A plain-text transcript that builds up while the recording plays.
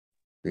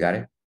You got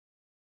it?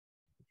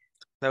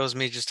 That was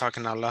me just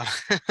talking out loud.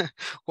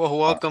 Well,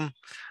 welcome,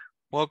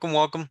 welcome,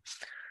 welcome.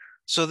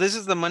 So this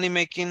is the money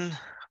making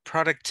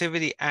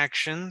productivity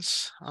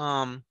actions.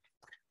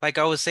 Like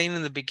I was saying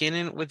in the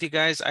beginning with you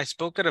guys, I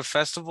spoke at a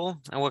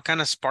festival, and what kind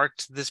of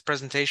sparked this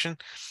presentation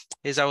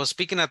is I was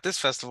speaking at this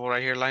festival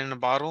right here, Light in a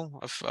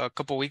Bottle, a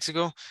couple weeks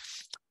ago,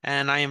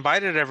 and I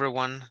invited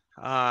everyone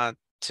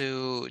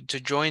to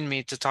join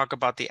me to talk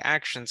about the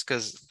actions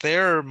because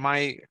there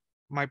my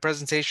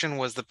presentation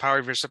was the power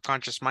of your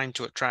subconscious mind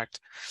to attract.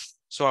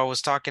 So I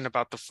was talking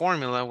about the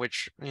formula,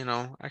 which,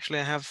 actually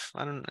I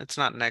don't, it's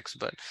not next,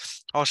 but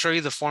I'll show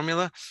you the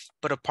formula,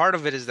 but a part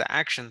of it is the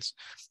actions.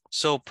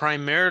 So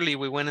primarily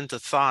we went into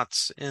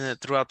thoughts in it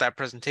throughout that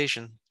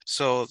presentation.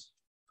 So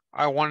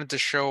I wanted to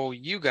show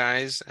you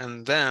guys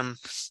and them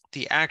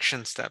the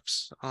action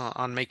steps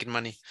on making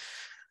money.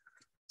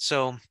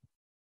 So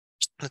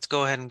let's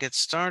go ahead and get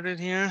started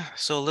here.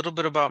 So a little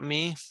bit about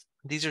me.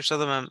 These are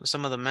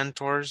some of the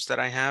mentors that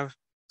I have,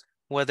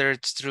 whether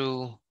it's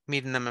through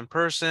meeting them in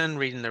person,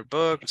 reading their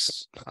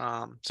books,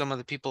 some of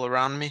the people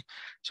around me.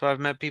 So I've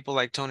met people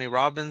like Tony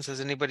Robbins. Has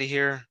anybody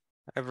here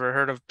ever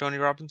heard of Tony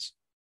Robbins?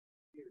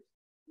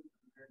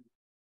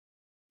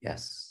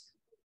 Yes.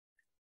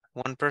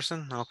 One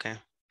person? Okay,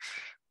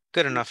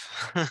 good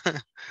enough.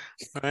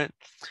 All right.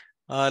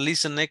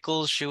 Lisa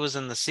Nichols, she was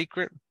in The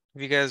Secret.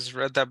 Have you guys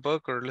read that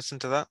book or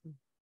listened to that?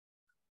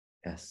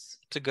 Yes.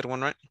 It's a good one,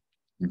 right?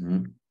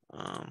 Mm-hmm.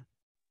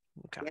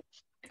 Okay.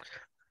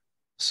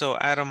 So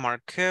Adam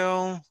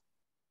Markell.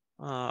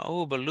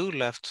 Oh, but Lou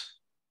left.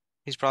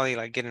 He's probably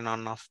like getting on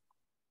and off.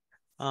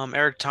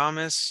 Eric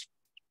Thomas.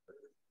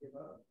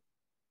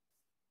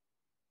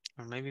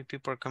 Or maybe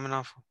people are coming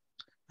off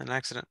an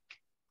accident.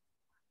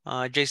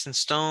 Jason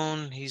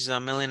Stone, he's a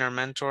millionaire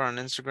mentor on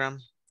Instagram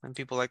and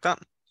people like that.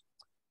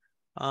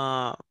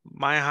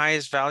 My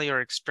highest value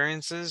are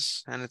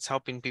experiences, and it's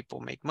helping people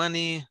make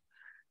money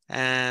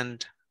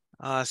and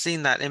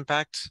seeing that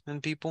impact in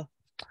people.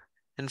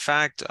 In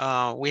fact,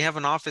 we have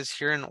an office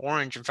here in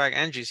Orange. In fact,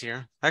 Angie's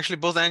here. Actually,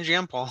 both Angie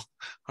and Paul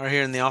are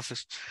here in the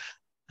office.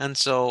 And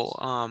so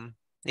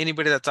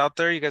anybody that's out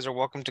there, you guys are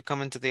welcome to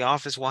come into the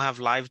office. We'll have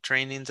live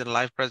trainings and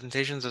live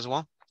presentations as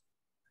well.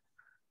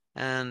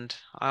 And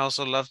I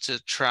also love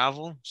to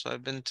travel. So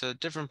I've been to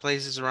different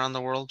places around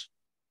the world.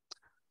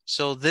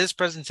 So this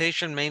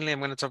presentation, mainly I'm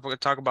going to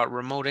talk about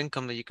remote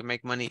income that you can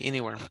make money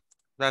anywhere.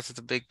 That's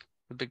the big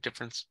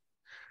difference.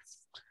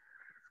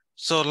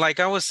 So like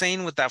I was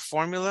saying with that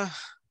formula,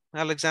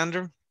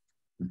 Alexander,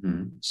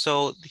 Mm-hmm.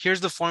 so here's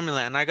the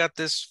formula, and I got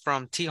this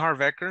from T. Harv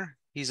Eker.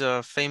 He's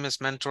a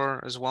famous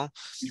mentor as well,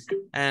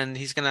 and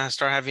he's gonna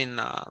start having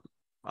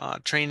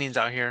trainings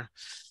out here.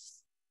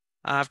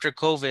 After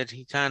COVID,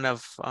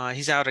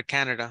 he's out of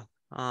Canada.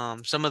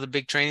 Some of the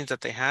big trainings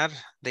that they had,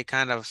 they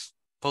kind of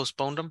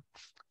postponed them,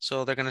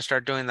 so they're gonna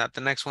start doing that.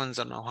 The next one's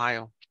in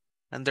Ohio,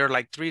 and they're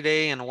like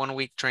 3-day and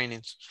 1-week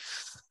trainings.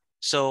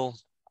 So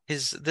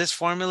this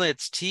formula,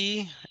 it's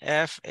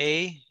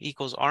TFA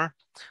equals R.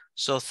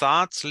 So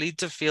thoughts lead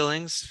to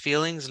feelings,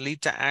 feelings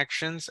lead to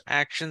actions,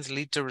 actions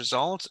lead to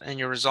results, and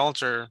your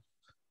results are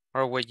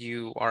what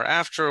you are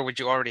after or what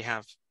you already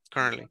have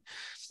currently.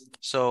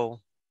 So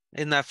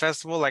in that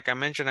festival, like I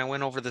mentioned, I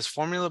went over this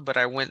formula, but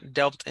I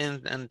delved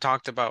in and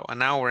talked about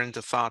an hour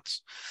into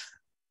thoughts.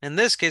 In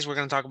this case, we're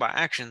going to talk about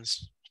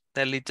actions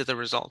that lead to the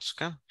results,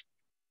 okay?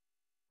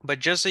 But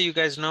just so you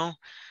guys know,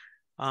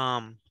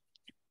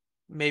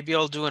 maybe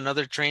I'll do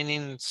another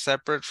training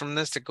separate from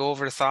this to go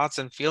over thoughts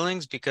and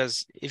feelings,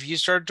 because if you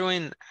start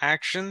doing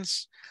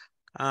actions,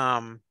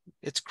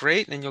 it's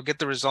great and you'll get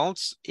the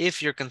results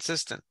if you're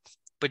consistent,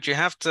 but you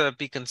have to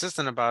be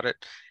consistent about it.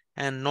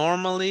 And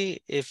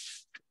normally,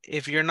 if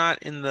you're not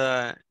in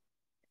the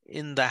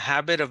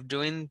habit of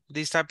doing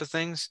these type of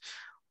things,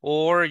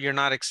 or you're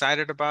not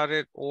excited about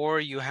it, or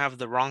you have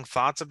the wrong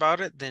thoughts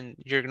about it, then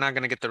you're not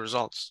going to get the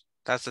results.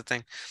 That's the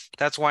thing.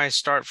 That's why I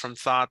start from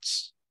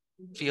thoughts,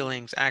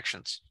 feelings,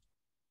 actions.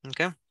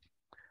 Okay.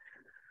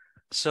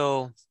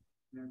 So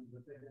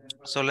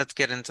let's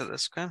get into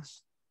this, okay?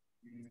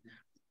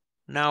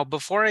 Now,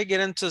 before I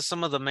get into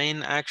some of the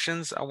main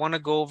actions, I want to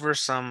go over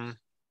some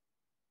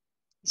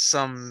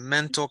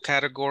mental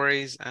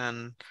categories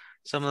and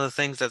some of the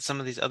things that some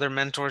of these other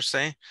mentors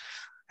say.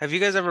 Have you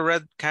guys ever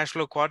read Cash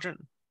Flow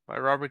Quadrant by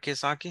Robert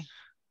Kiyosaki?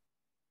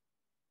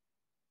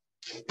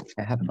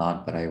 I have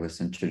not, but I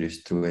was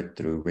introduced to it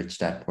through Rich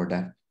Dad Poor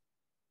Dad.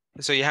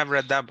 So you have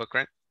read that book,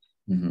 right?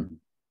 Mm-hmm.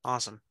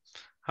 Awesome.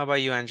 How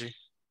about you, Angie?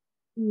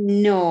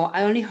 No,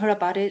 I only heard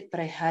about it, but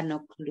I had no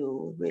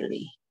clue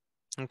really.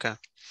 Okay.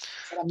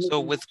 So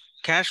with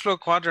Cash Flow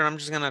Quadrant, I'm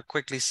just going to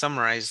quickly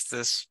summarize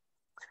this.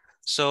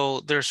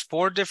 So there's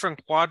 4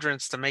 different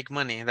quadrants to make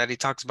money that he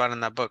talks about in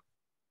that book.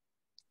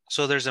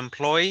 So there's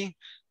employee,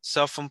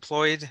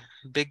 self-employed,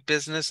 big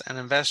business, and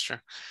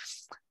investor.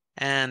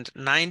 And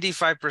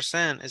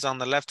 95% is on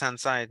the left-hand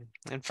side.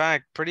 In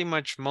fact, pretty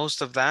much most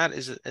of that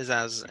is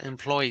as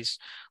employees,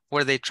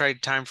 where they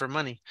trade time for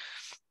money.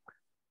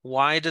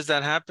 Why does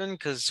that happen?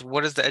 Because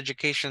what does the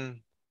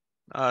education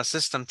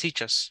system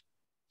teach us?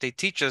 They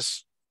teach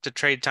us to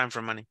trade time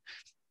for money,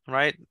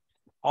 right?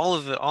 All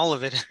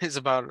of it is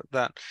about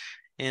that.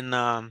 In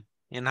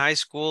high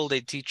school,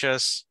 they teach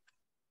us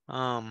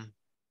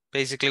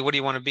basically, what do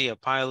you want to be? A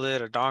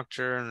pilot, a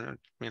doctor,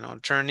 and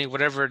attorney,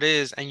 whatever it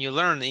is, and you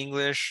learn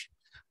English,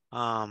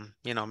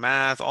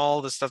 math,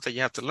 all the stuff that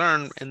you have to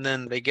learn, and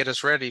then they get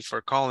us ready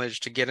for college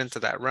to get into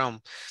that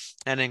realm.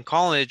 And in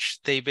college,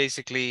 they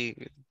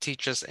basically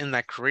teach us in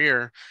that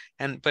career.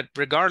 But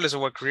regardless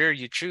of what career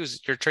you choose,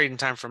 you're trading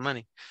time for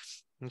money.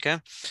 Okay.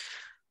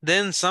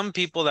 Then some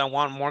people that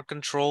want more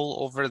control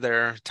over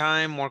their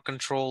time, more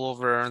control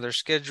over their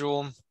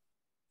schedule,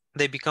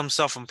 they become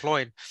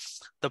self-employed.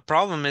 The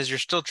problem is you're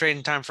still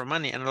trading time for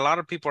money, and a lot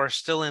of people are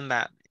still in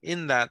that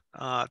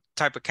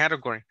type of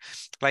category.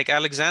 Like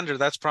Alexander,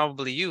 that's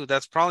probably you.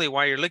 That's probably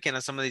why you're looking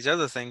at some of these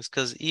other things,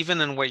 because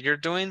even in what you're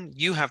doing,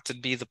 you have to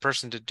be the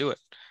person to do it.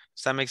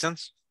 Does that make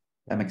sense?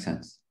 That makes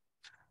sense.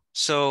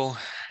 So,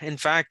 in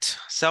fact,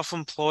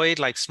 self-employed,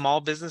 like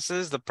small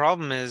businesses, the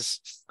problem is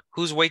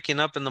who's waking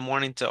up in the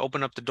morning to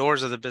open up the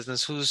doors of the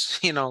business, who's,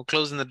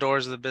 closing the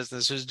doors of the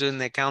business, who's doing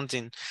the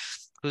accounting,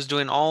 who's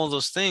doing all of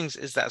those things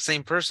is that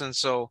same person.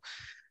 So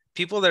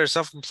people that are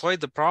self-employed,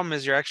 the problem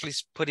is you're actually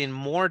putting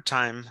more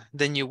time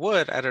than you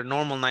would at a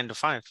normal 9 to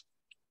 5.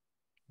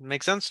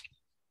 Make sense?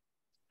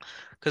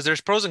 Because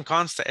there's pros and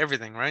cons to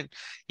everything, right?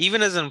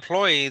 Even as an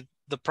employee,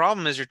 the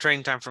problem is you're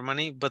trading time for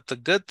money. But the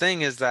good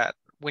thing is that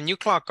when you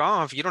clock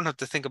off, you don't have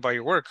to think about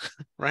your work,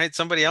 right?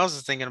 Somebody else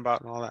is thinking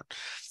about all that,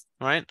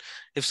 right?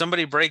 If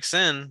somebody breaks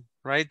in,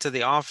 right, to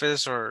the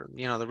office or,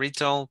 the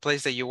retail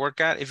place that you work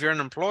at, if you're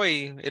an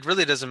employee, it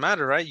really doesn't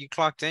matter, right? You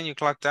clocked in, you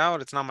clocked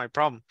out, it's not my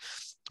problem,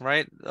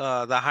 right?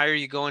 The higher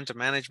you go into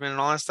management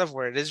and all that stuff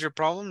where it is your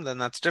problem, then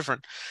that's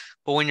different.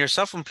 But when you're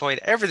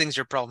self-employed, everything's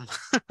your problem,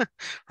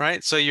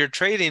 right? So you're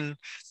trading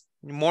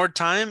more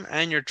time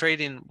and you're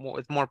trading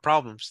with more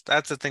problems.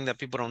 That's the thing that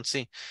people don't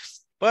see.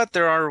 But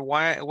there are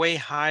way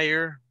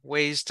higher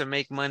ways to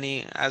make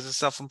money as a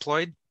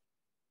self-employed.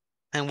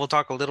 And we'll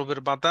talk a little bit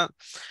about that.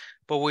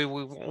 But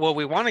what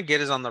we want to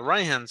get is on the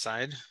right-hand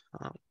side,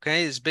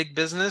 okay, is big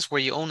business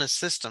where you own a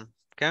system,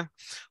 okay?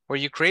 Where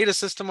you create a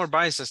system or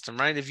buy a system,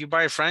 right? If you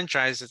buy a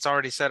franchise, it's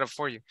already set up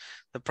for you.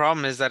 The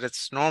problem is that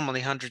it's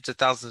normally hundreds of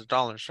thousands of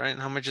dollars, right?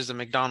 And how much is a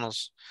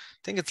McDonald's? I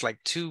think it's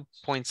like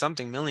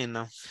 2-point-something million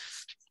now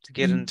to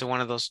get into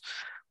one of those.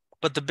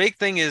 But the big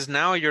thing is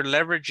now you're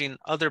leveraging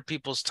other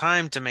people's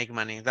time to make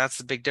money. That's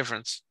the big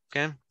difference,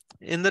 okay?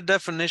 In the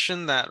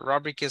definition that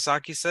Robert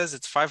Kiyosaki says,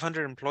 it's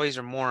 500 employees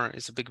or more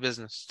is a big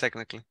business,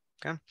 technically,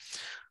 okay?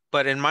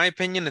 But in my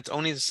opinion, it's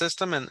owning the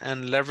system and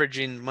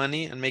leveraging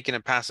money and making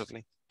it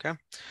passively, okay?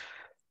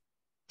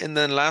 And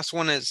then last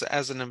one is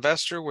as an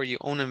investor where you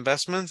own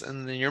investments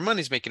and then your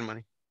money's making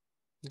money,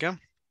 okay?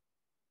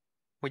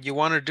 What you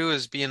want to do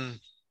is be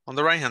on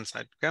the right-hand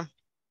side, okay?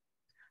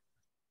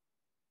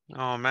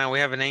 Oh man, we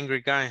have an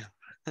angry guy.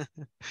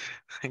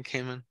 I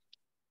came in.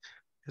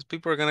 Because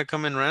people are going to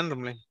come in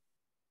randomly.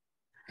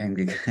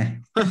 Angry guy.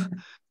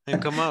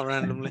 And come out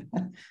randomly.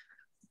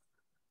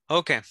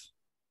 Okay.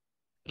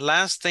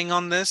 Last thing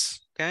on this,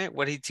 okay,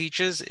 what he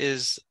teaches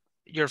is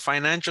your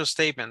financial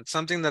statement,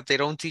 something that they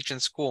don't teach in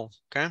school,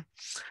 okay?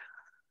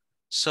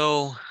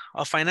 So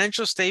a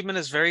financial statement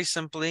is very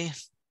simply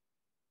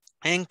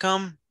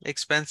income,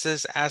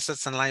 expenses,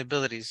 assets, and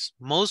liabilities.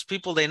 Most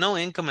people, they know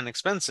income and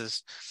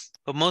expenses,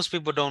 but most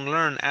people don't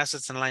learn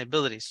assets and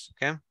liabilities,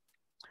 okay?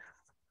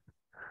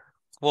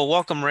 Well,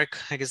 welcome, Rick.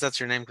 I guess that's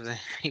your name because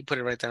he put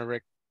it right there,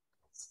 Rick.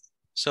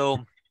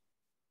 So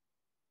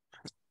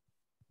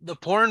the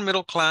poor and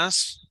middle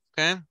class,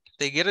 okay,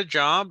 they get a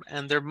job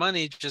and their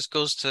money just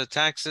goes to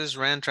taxes,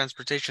 rent,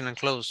 transportation, and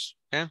clothes,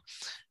 okay?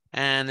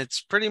 And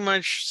it's pretty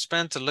much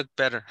spent to look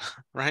better,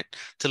 right?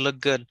 To look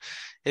good.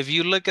 If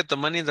you look at the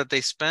money that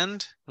they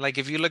spend, like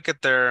if you look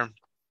at their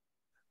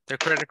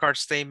credit card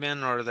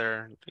statement or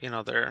their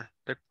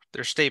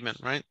statement,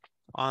 right?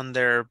 On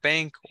their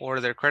bank or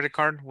their credit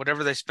card,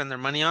 whatever they spend their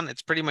money on,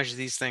 it's pretty much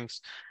these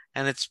things.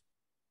 And it's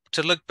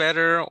to look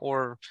better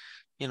or,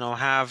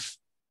 have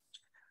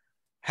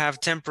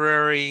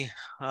temporary,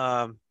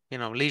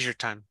 leisure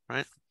time,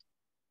 right?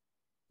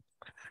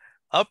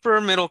 Upper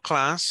middle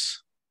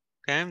class,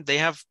 okay, they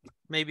have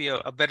maybe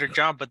a better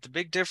job, but the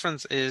big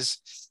difference is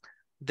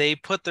they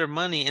put their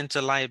money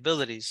into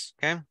liabilities,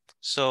 okay?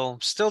 So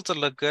still to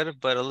look good,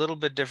 but a little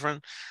bit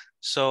different.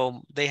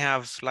 So they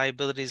have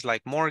liabilities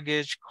like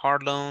mortgage, car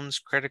loans,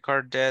 credit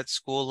card debt,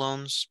 school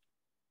loans.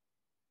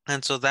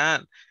 And so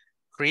that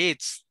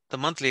creates the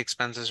monthly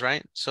expenses,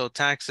 right? So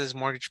taxes,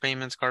 mortgage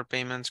payments, car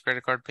payments,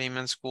 credit card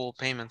payments, school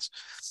payments.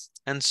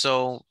 And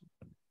so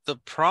the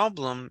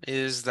problem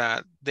is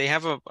that they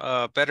have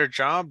a better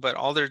job, but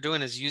all they're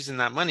doing is using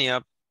that money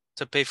up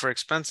to pay for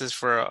expenses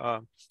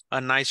for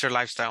a nicer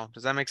lifestyle.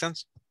 Does that make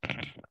sense?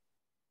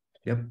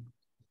 Yep.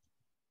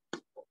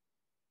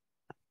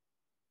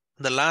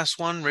 The last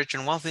one, rich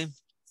and wealthy,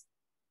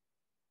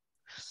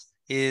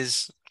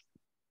 is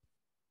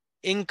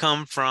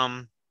income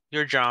from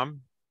your job,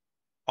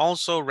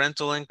 also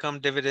rental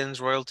income,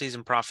 dividends, royalties,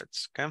 and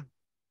profits, okay?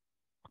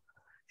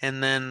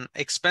 And then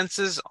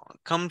expenses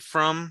come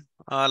from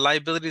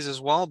liabilities as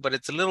well, but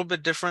it's a little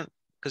bit different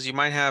because you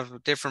might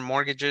have different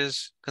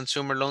mortgages,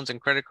 consumer loans,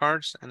 and credit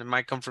cards, and it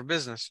might come from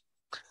business.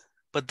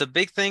 But the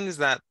big things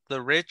that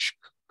the rich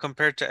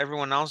compared to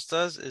everyone else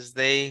does is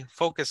they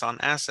focus on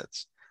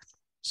assets.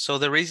 So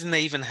the reason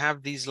they even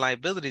have these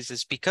liabilities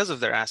is because of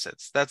their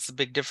assets. That's the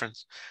big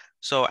difference.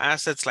 So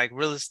assets like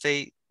real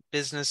estate,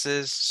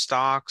 businesses,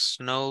 stocks,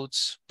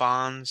 notes,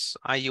 bonds,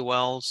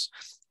 IULs,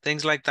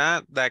 things like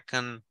that, that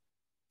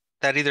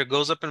either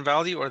goes up in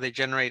value or they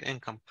generate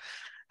income.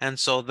 And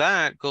so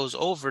that goes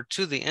over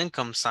to the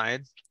income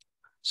side.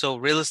 So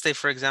real estate,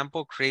 for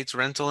example, creates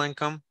rental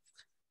income.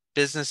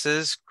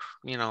 Businesses,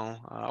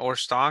 or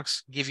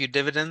stocks give you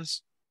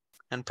dividends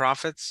and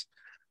profits.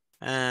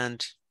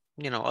 And,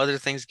 other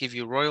things give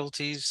you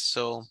royalties.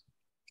 So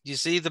you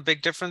see the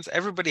big difference?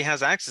 Everybody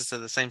has access to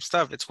the same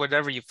stuff. It's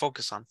whatever you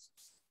focus on.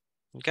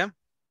 Okay?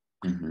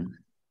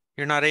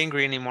 You're not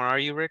angry anymore, are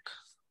you, Rick?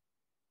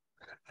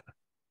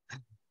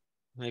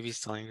 Maybe he's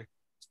still angry.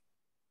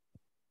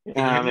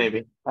 Yeah,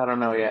 maybe. I don't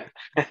know yet.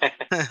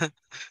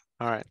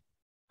 All right.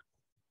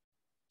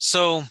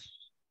 So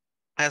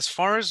as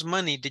far as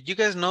money, did you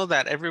guys know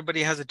that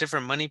everybody has a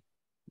different money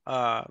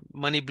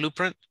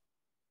blueprint?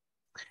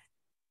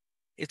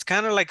 It's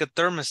kind of like a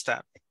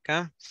thermostat,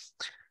 okay?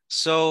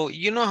 So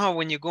you know how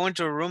when you go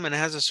into a room and it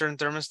has a certain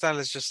thermostat,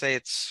 let's just say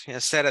it's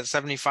set at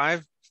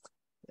 75.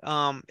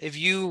 If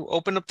you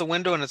open up the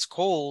window and it's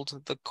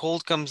cold, the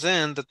cold comes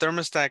in, the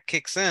thermostat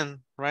kicks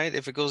in, right?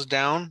 If it goes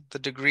down the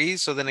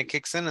degrees, so then it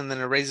kicks in and then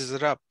it raises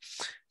it up.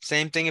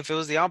 Same thing if it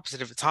was the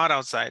opposite, if it's hot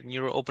outside and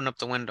you open up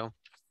the window.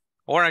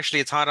 Or actually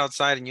it's hot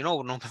outside and you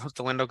don't open up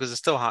the window because it's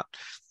still hot.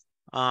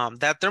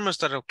 That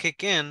thermostat will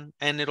kick in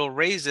and it'll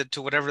raise it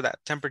to whatever that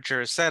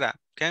temperature is set at,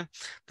 okay?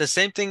 The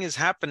same thing is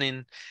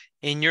happening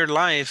in your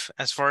life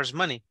as far as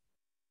money.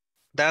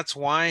 That's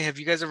why, have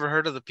you guys ever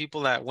heard of the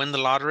people that win the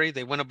lottery?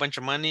 They win a bunch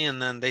of money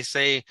and then they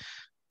say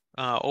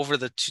over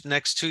the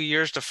next 2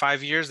 years to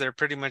 5 years, they're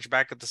pretty much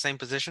back at the same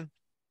position.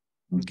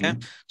 Okay.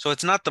 So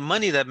it's not the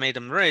money that made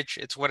them rich.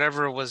 It's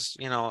whatever was,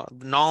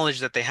 knowledge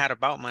that they had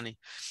about money.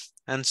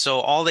 And so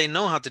all they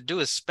know how to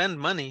do is spend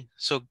money.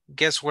 So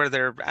guess where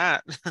they're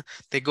at?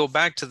 They go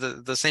back to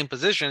the same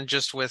position,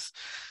 just with,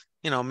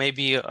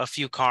 maybe a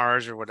few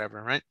cars or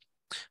whatever, right?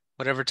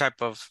 Whatever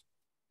type of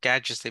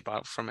gadgets they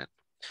bought from it.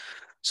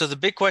 So the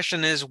big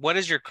question is, what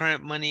is your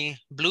current money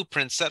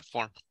blueprint set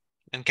for?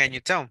 And can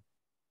you tell?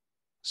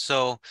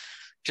 So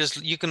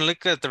you can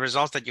look at the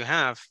results that you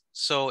have.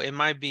 So it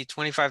might be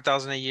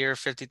 25,000 a year,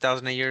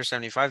 50,000 a year,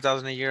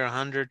 75,000 a year,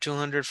 100,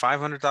 200,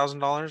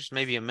 $500,000,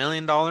 maybe $1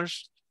 million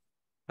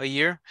a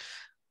year.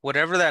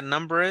 Whatever that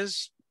number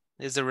is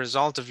the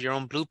result of your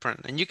own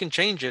blueprint, and you can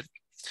change it,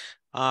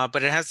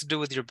 but it has to do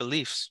with your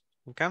beliefs.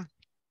 Okay.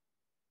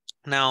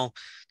 Now,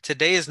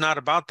 today is not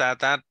about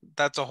that.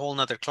 That's a whole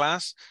nother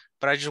class.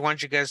 But I just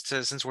want you guys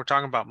to, since we're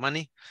talking about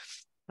money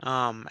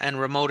and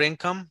remote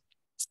income,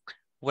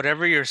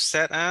 whatever you're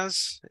set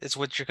as is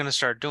what you're going to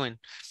start doing.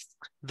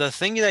 The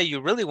thing that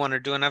you really want to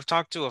do, and I've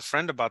talked to a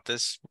friend about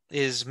this,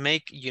 is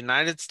make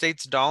United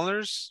States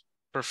dollars,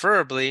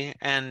 preferably,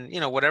 and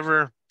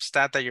whatever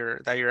stat that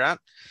you're at.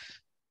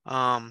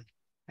 And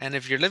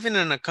if you're living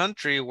in a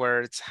country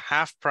where it's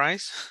half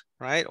price,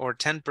 right, or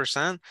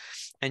 10%,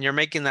 and you're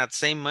making that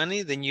same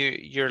money, then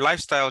your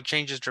lifestyle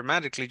changes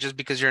dramatically just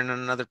because you're in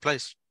another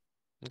place.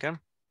 Okay.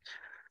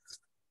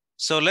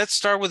 So let's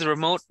start with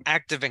remote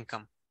active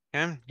income.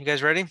 Okay. You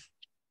guys ready?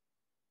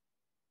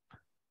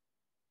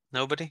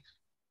 Nobody?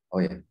 Oh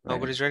yeah.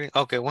 Nobody's ready?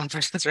 Okay, one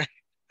person's ready.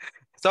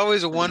 It's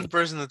always one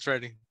person that's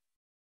ready.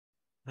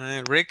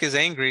 Rick is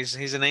angry.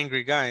 He's an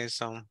angry guy,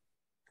 so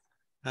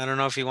I don't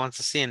know if he wants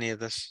to see any of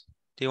this.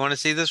 Do you want to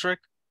see this, Rick?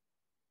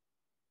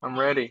 I'm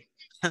ready.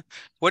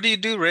 What do you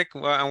do, Rick?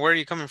 And where are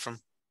you coming from?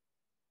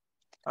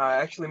 I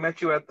actually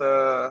met you at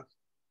the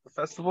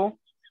festival.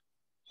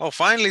 Oh,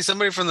 finally,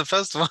 somebody from the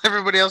festival.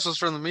 Everybody else was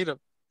from the meetup.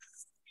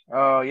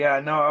 Oh, yeah.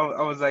 No,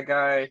 I was that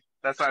guy.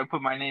 That's why I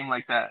put my name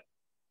like that.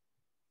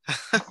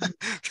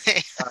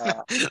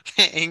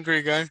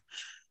 Angry guy.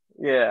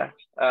 Yeah.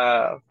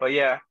 But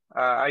yeah,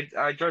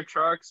 I drive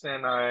trucks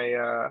and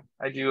I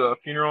do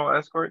funeral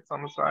escorts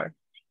on the side.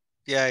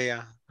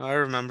 Yeah. I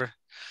remember.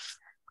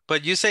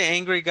 But you say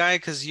angry guy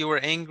because you were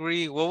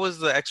angry. What was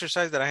the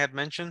exercise that I had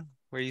mentioned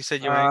where you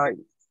said you were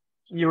angry?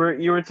 You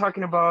were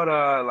talking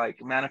about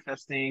like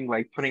manifesting,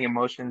 like putting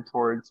emotion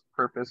towards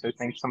purpose, I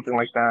think, something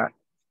like that.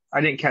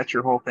 I didn't catch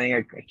your whole thing.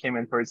 I came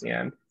in towards the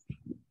end.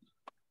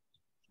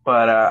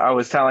 But I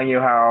was telling you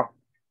how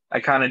I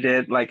kind of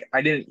did, like,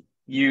 I didn't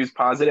use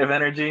positive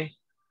energy.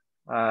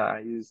 I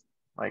used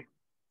like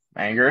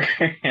anger,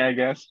 I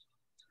guess.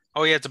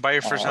 Oh, you had to buy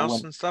your first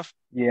house and stuff?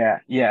 Yeah.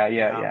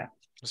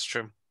 That's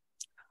true.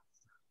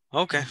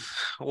 Okay.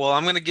 Well,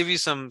 I'm going to give you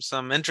some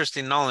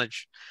interesting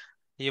knowledge.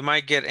 You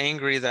might get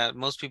angry that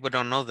most people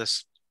don't know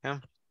this. Yeah.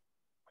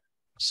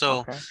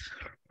 So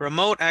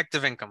remote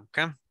active income.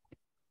 Okay.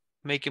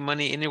 Making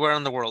money anywhere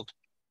in the world.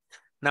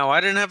 Now, I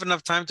didn't have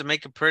enough time to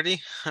make it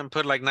pretty and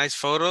put like nice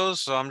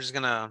photos. So I'm just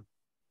going to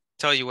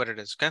tell you what it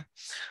is, okay?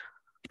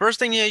 First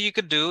thing you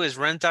could do is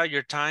rent out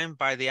your time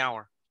by the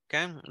hour,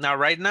 okay? Now,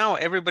 right now,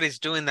 everybody's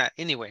doing that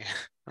anyway,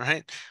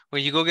 right?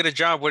 When you go get a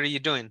job, what are you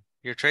doing?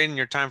 You're trading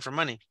your time for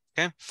money,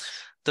 okay?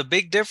 The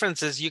big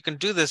difference is you can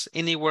do this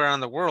anywhere on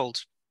the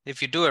world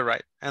if you do it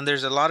right. And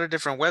there's a lot of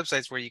different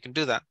websites where you can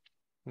do that,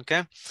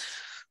 okay?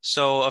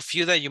 So a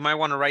few that you might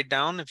want to write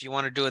down if you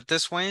want to do it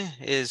this way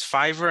is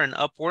Fiverr and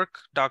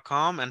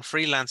Upwork.com and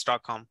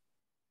freelance.com,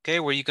 okay?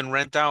 Where you can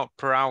rent out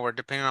per hour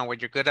depending on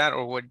what you're good at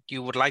or what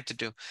you would like to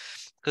do.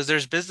 Because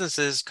there's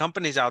businesses,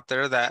 companies out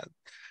there that,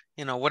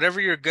 you know, whatever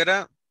you're good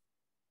at,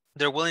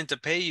 they're willing to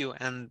pay you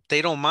and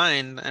they don't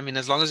mind. I mean,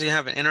 as long as you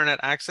have an internet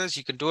access,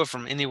 you can do it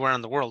from anywhere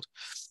in the world.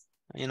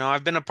 You know,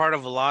 I've been a part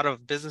of a lot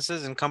of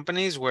businesses and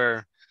companies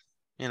where,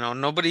 you know,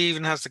 nobody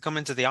even has to come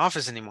into the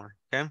office anymore,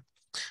 okay?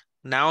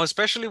 Now,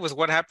 especially with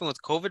what happened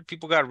with COVID,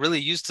 people got really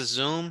used to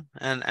Zoom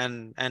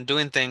and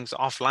doing things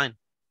offline,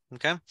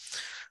 okay?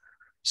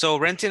 So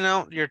renting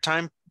out your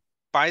time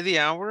by the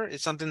hour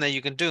is something that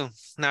you can do.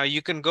 Now,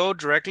 you can go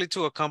directly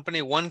to a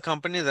company, one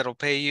company that'll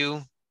pay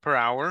you per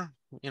hour,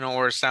 you know,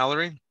 or a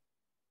salary.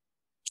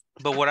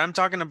 But what I'm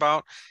talking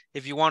about,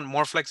 if you want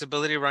more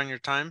flexibility around your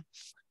time,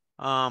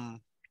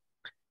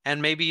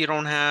 and maybe you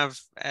don't have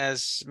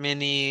as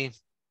many,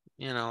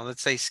 you know,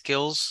 let's say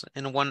skills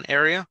in one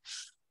area,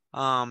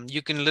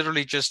 you can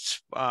literally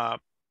just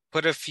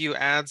put a few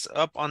ads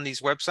up on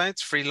these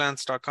websites,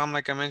 freelance.com,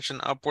 like I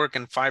mentioned, Upwork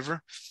and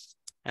Fiverr.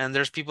 And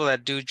there's people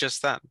that do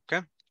just that,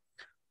 okay?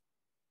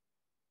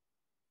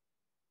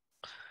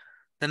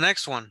 The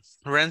next one,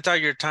 rent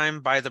out your time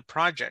by the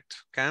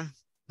project, okay?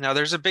 Now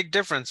there's a big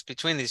difference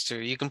between these two.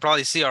 You can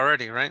probably see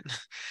already, right?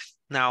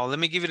 Now, let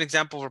me give you an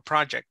example of a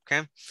project,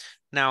 okay?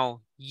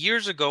 Now,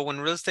 years ago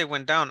when real estate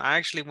went down, I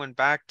actually went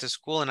back to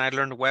school and I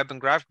learned web and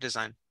graphic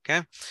design,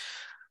 okay?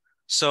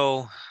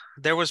 So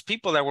there was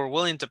people that were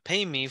willing to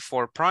pay me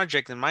for a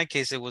project. In my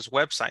case, it was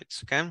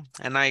websites, okay?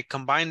 And I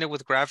combined it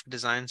with graphic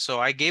design. So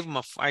I gave them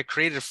I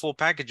created full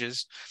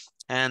packages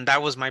and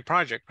that was my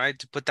project, right?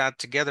 To put that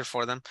together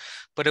for them.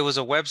 But it was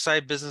a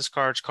website, business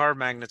cards, card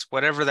magnets,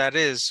 whatever that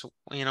is,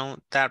 you know,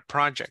 that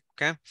project,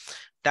 okay?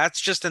 That's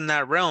just in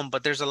that realm,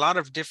 but there's a lot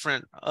of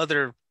different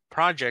other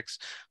projects.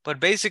 But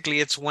basically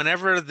it's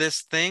whenever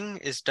this thing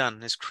is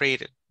done, is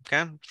created,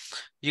 okay?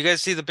 You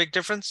guys see the big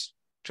difference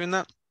between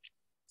that?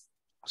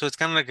 So it's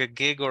kind of like a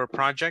gig or a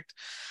project.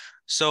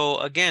 So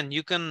again,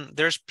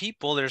 there's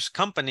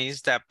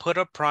companies that put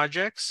up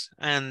projects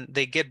and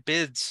they get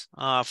bids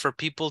for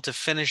people to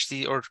finish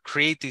or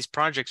create these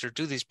projects or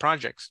do these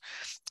projects.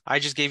 I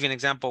just gave you an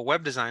example of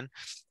web design,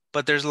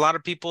 but there's a lot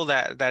of people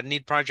that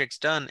need projects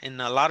done in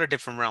a lot of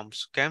different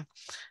realms, okay?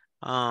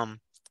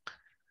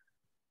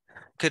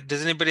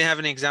 Does anybody have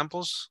any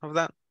examples of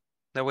that?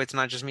 That way it's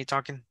not just me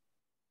talking.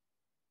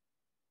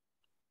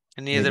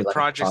 Any Maybe other like a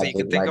projects that you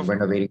could project, think like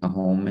of? renovating a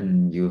home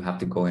and you have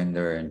to go in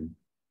there and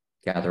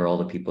gather all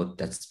the people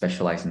that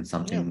specialize in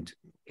something to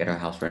get a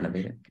house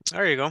renovated.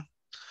 There you go.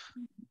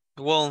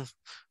 Well,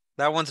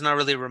 that one's not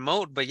really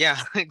remote, but yeah,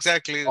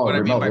 exactly Oh, what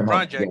I mean by remote,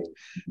 project.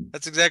 yeah.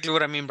 That's exactly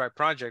what I mean by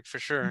project for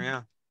sure.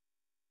 Yeah.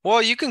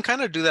 Well, you can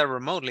kind of do that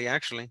remotely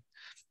actually,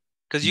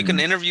 because you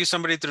can interview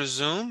somebody through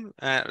Zoom,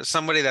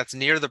 somebody that's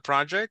near the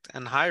project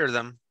and hire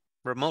them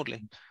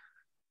remotely.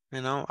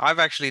 You know, I've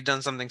actually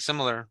done something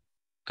similar,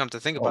 come to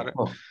think about it.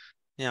 Cool.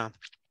 Yeah.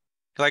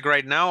 Like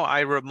right now, I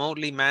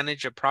remotely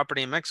manage a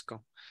property in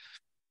Mexico.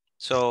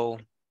 So,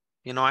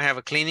 you know, I have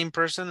a cleaning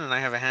person and I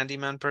have a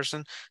handyman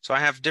person. So I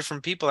have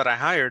different people that I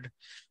hired.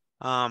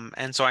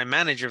 And so I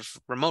manage it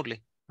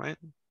remotely, right?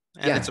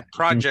 And it's a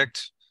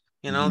project,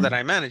 you know, that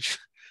I manage.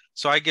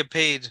 So I get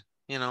paid,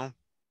 you know,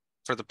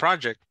 for the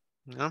project,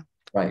 you know?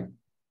 Right.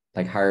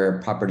 Like hire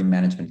a property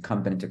management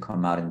company to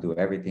come out and do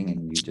everything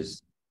and you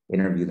just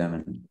interview them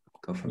and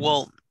go from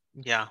there.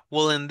 Yeah.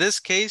 Well, in this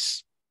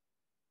case,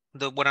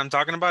 what I'm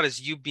talking about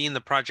is you being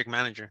the project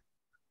manager.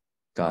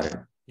 Got it.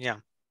 Yeah.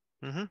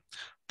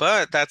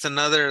 But that's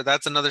another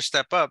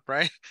step up,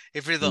 right?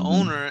 If you're the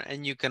owner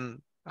and you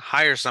can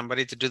hire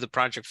somebody to do the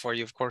project for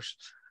you, of course.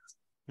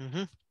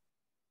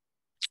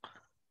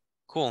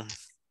 Cool.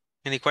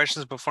 Any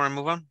questions before I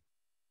move on?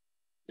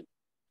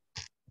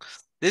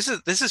 This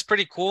is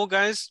pretty cool,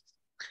 guys.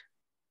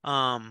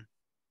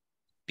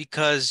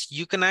 Because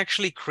you can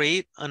actually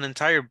create an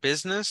entire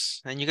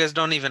business and you guys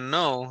don't even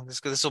know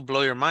this will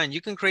blow your mind. You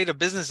can create a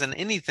business in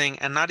anything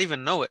and not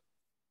even know it.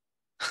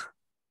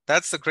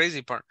 That's the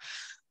crazy part.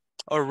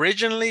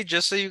 Originally,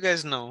 just so you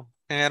guys know,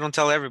 and I don't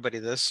tell everybody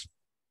this,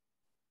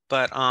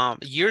 but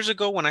years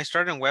ago when I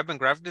started in web and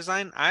graphic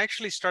design, I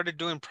actually started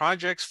doing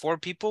projects for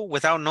people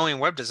without knowing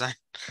web design.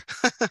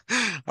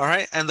 All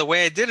right. And the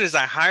way I did it is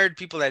I hired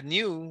people that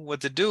knew what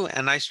to do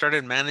and I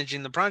started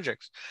managing the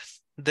projects.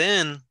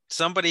 Then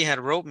somebody had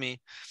wrote me,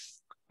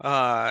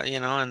 you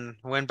know, and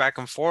went back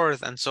and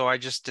forth. And so I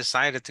just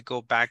decided to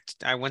go back.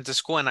 I went to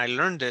school and I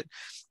learned it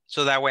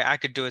so that way I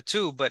could do it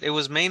too. But it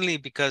was mainly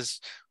because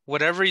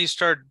whatever you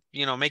start,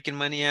 you know, making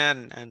money at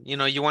and you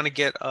know, you want to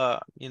get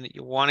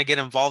you want to get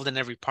involved in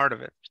every part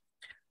of it.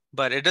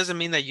 But it doesn't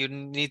mean that you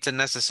need to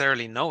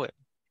necessarily know it.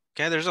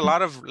 Okay, there's a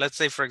lot of, let's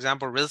say, for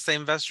example, real estate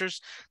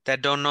investors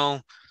that don't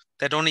know,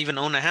 that don't even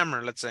own a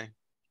hammer, let's say,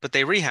 but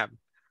they rehab.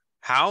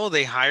 How?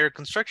 They hire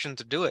construction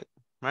to do it,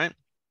 right?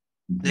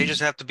 They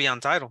just have to be on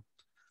title.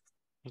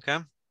 Okay.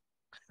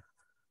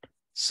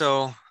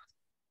 So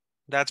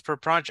that's per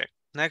project.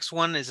 Next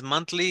one is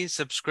monthly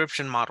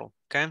subscription model.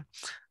 Okay.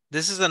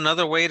 This is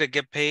another way to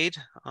get paid.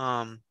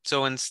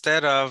 So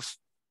instead of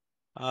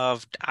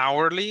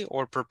hourly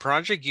or per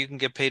project, you can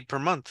get paid per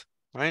month,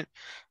 right?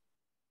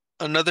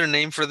 Another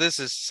name for this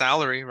is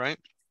salary, right?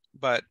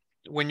 But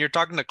when you're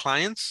talking to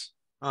clients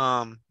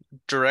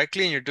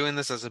directly and you're doing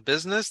this as a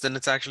business, then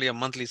it's actually a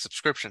monthly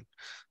subscription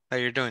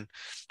that you're doing.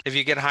 If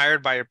you get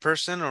hired by a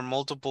person or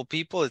multiple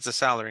people, it's a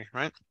salary,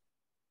 right?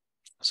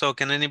 So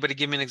can anybody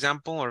give me an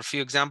example or a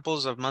few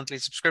examples of monthly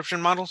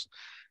subscription models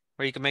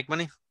where you can make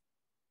money?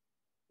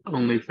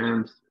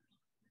 OnlyFans.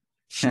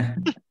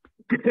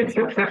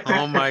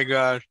 Oh my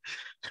God.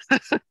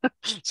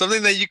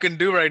 Something that you can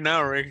do right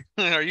now, Rick.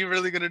 Are you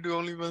really going to do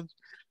OnlyFans?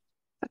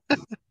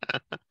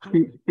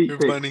 You're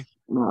funny.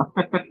 No.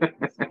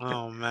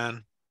 Oh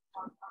man.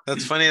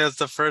 That's funny. That's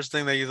the first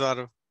thing that you thought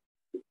of.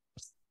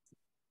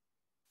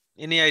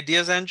 Any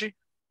ideas, Angie?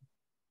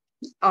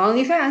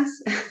 OnlyFans.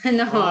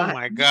 No. Oh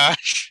my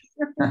gosh.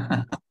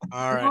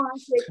 All right. No,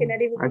 actually, I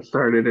cannot even. I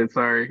started it,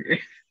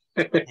 sorry.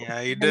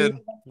 Yeah, you did.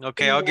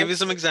 Okay, I'll give you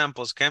some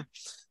examples, okay?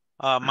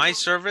 My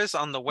service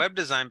on the web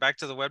design, back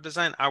to the web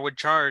design, I would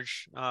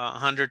charge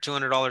 $100,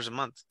 $200 a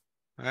month,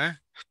 okay?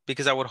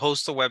 Because I would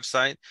host the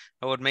website,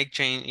 I would make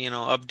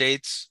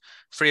updates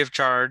free of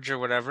charge or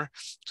whatever.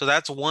 So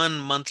that's one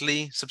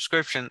monthly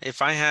subscription.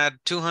 If I had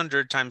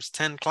 200 times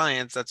 10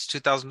 clients, that's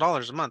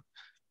 $2,000 a month.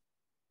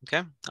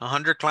 Okay,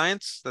 100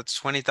 clients, that's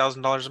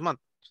 $20,000 a month.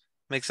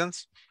 Make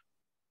sense?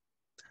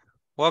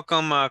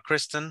 Welcome,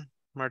 Kristen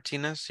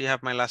Martinez. You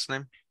have my last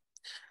name.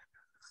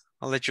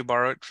 I'll let you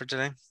borrow it for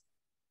today.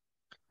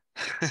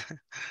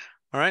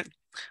 All right.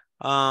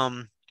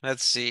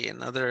 Let's see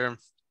another.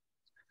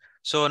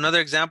 So another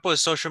example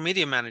is social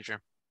media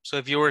manager. So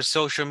if you were a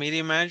social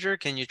media manager,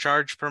 can you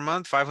charge per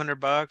month $500,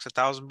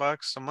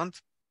 $1,000 a month?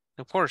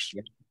 Of course.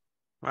 Yeah.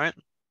 Right.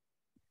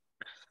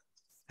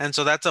 And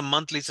so that's a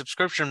monthly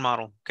subscription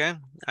model. Okay.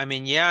 I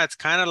mean, yeah, it's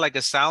kind of like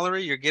a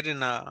salary. You're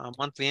getting a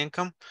monthly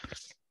income.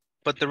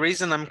 But the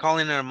reason I'm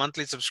calling it a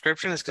monthly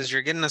subscription is because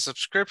you're getting a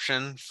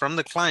subscription from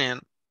the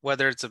client,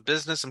 whether it's a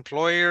business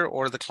employer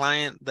or the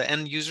client, the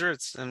end user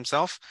it's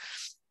himself.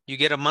 You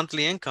get a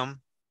monthly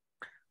income.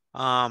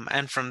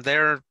 And from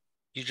there,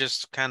 you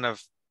just kind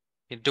of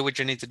do what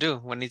you need to do,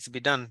 what needs to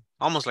be done,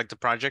 almost like the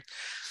project.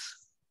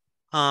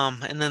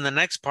 And then the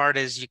next part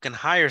is you can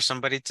hire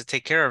somebody to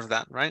take care of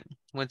that, right?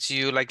 Once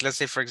you, like, let's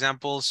say, for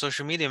example,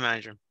 social media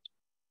manager.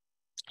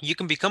 You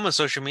can become a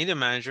social media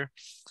manager,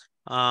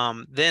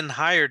 then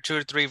hire 2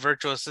 or 3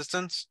 virtual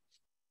assistants,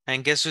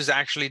 and guess who's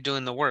actually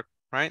doing the work,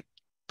 right?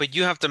 But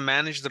you have to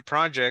manage the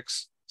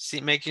projects,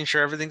 making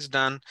sure everything's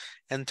done,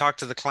 and talk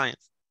to the client.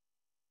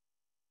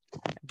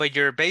 But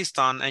you're based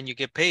on, and you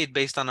get paid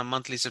based on a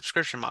monthly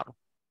subscription model.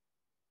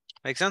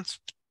 Make sense?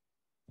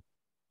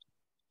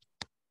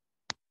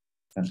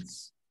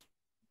 That's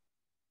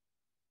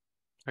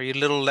Are you a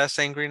little less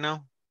angry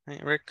now,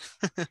 Rick?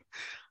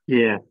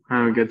 Yeah, I'm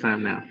having a good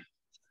time now.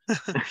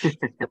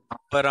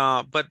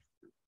 But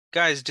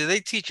guys, do they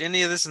teach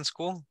any of this in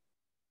school?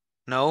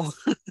 No.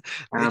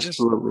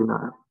 Absolutely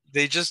not.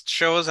 They just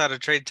show us how to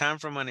trade time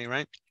for money,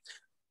 right?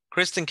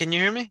 Kristen, can you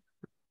hear me?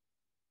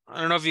 I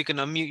don't know if you can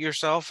unmute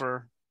yourself,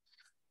 or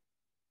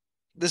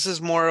this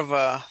is more of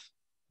a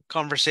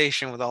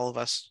conversation with all of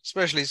us,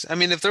 especially, I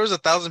mean, if there was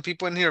 1,000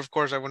 people in here, of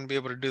course I wouldn't be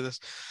able to do this,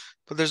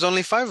 but there's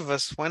only 5 of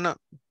us. Why not?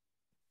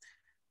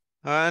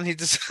 And he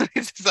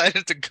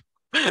decided to go.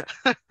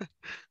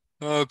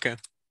 Okay.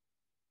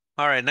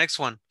 All right, next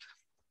one.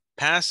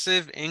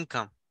 Passive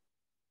income.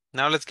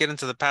 Now let's get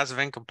into the passive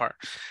income part.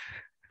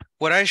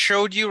 What I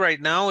showed you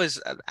right now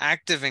is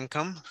active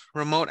income,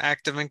 remote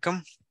active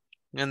income.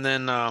 And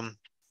then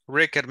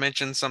Rick had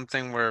mentioned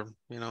something where,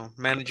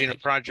 managing a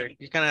project,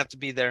 you kind of have to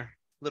be there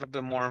a little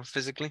bit more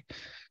physically.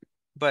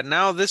 But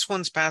now this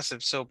one's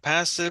passive. So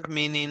passive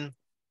meaning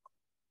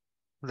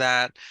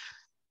that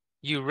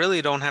you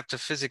really don't have to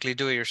physically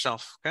do it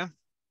yourself, okay?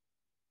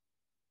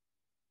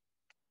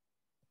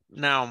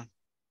 Now,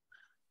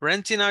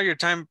 renting out your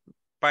time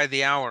by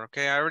the hour,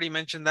 okay? I already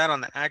mentioned that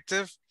on the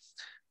active,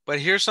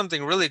 but here's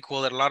something really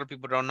cool that a lot of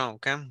people don't know,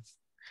 okay?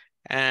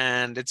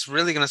 And it's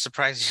really gonna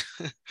surprise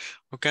you,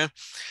 okay?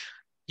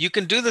 You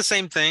can do the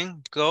same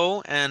thing,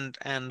 go and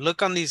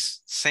look on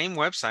these same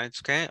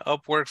websites, okay?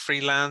 Upwork,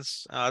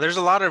 Freelance, there's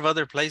a lot of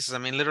other places. I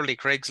mean, literally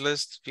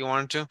Craigslist, if you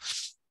want to.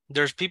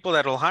 There's people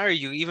that will hire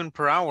you even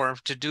per hour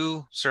to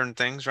do certain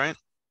things, right?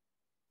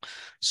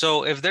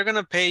 So if they're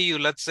gonna pay you,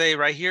 let's say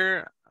right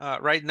here,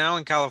 right now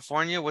in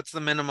California, what's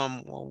the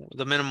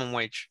minimum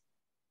wage?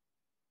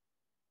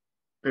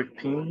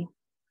 15?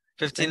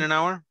 15 an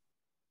hour?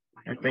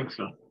 I think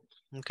so.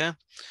 Okay.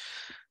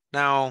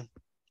 Now,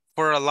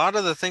 for a lot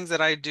of the things that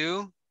I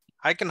do,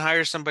 I can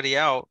hire somebody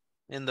out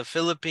in the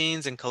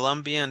Philippines and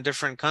Colombia and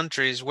different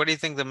countries. What do you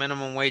think the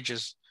minimum wage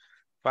is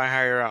if I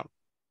hire out.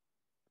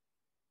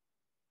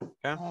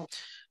 Okay. Oh.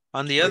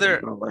 On the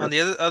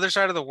other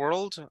side of the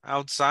world,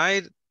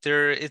 outside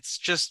there, it's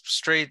just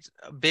straight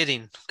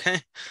bidding. Okay.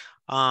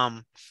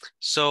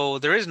 So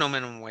there is no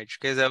minimum wage.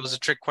 Okay, that was a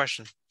trick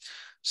question.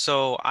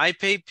 So I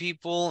pay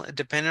people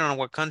depending on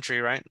what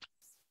country, right?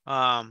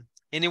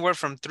 Anywhere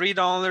from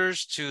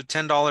 $3 to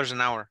 $10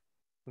 an hour.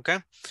 Okay.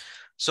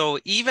 So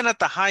even at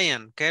the high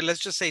end, okay,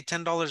 let's just say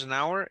 $10 an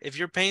hour. If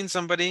you're paying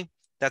somebody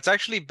that's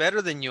actually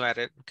better than you at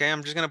it, okay,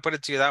 I'm just gonna put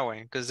it to you that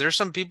way, because there's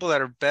some people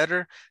that are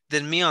better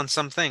than me on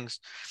some things,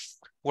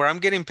 where I'm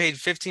getting paid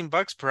 15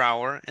 bucks per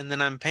hour, and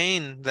then I'm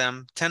paying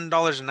them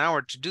 $10 an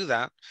hour to do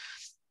that.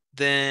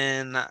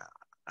 Then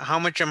how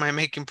much am I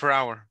making per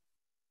hour?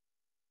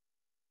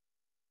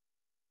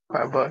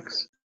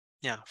 $5.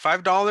 Yeah,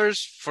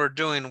 $5 for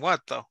doing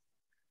what though?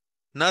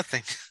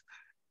 Nothing.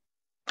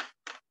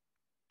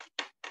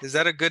 Is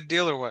that a good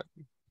deal or what?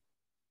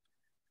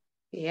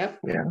 Yep.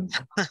 Yeah.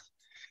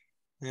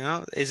 You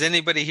know, is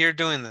anybody here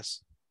doing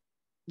this?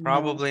 No.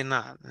 Probably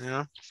not, you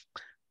know,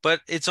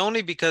 but it's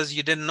only because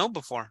you didn't know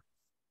before,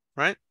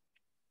 right?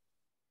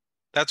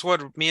 That's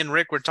what me and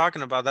Rick were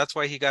talking about. That's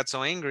why he got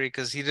so angry,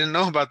 because he didn't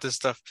know about this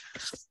stuff,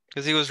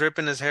 because he was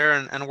ripping his hair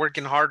and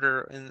working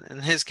harder, in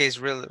his case,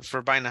 really,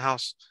 for buying a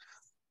house,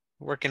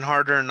 working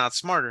harder and not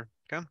smarter.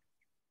 Okay.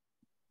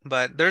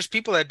 But there's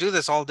people that do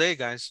this all day,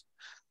 guys.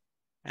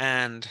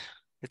 And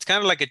it's kind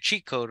of like a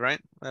cheat code,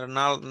 right? That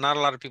not a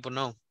lot of people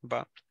know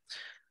about.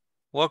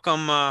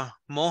 Welcome,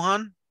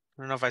 Mohan.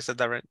 I don't know if I said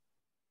that right.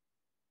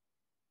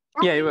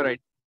 Yeah, you were right.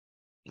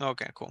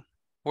 Okay, cool.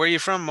 Where are you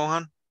from,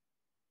 Mohan?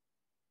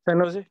 San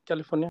Jose,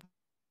 California.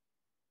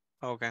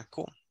 Okay,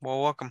 cool.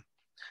 Well, welcome.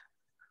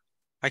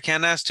 I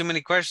can't ask too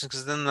many questions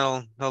because then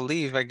they'll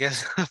leave, I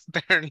guess.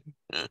 Apparently.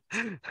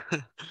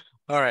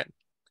 All right.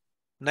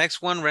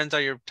 Next one, rent out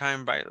your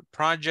time by the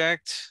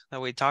project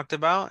that we talked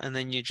about, and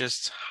then you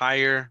just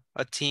hire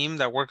a team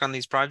that work on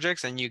these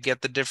projects and you get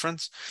the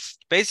difference.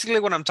 Basically,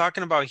 what I'm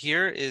talking about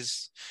here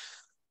is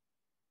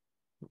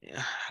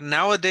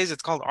nowadays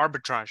it's called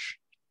arbitrage.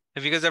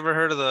 Have you guys ever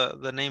heard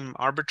of the name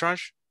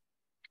arbitrage?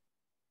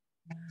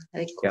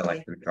 Yeah,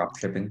 like the drop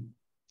shipping.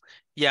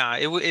 Yeah,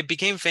 it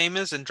became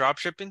famous in drop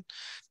shipping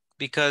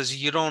because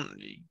you don't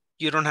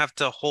have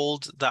to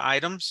hold the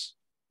items,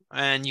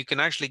 and you can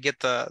actually get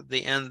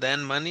the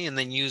end money and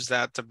then use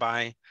that to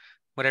buy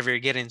whatever you're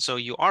getting. So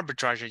you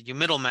arbitrage it, you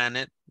middleman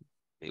it,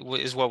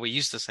 is what we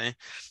used to say.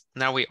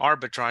 Now we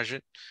arbitrage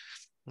it.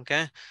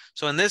 Okay.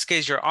 So in this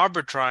case, you're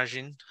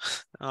arbitraging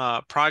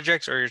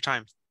projects or your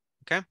time.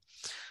 Okay.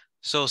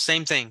 So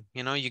same thing,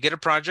 you know, you get a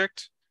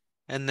project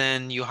and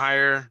then you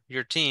hire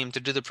your team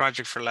to do the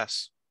project for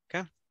less.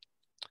 Okay.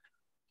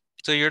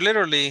 So you're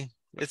literally,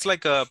 it's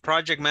like a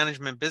project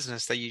management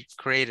business that you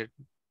created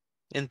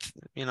in,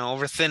 you know,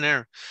 over thin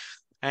air.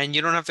 And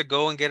you don't have to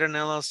go and get an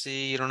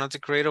LLC. You don't have to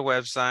create a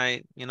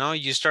website. You know,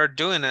 you start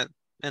doing it.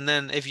 And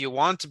then if you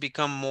want to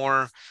become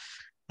more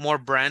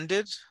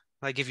branded,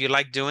 like if you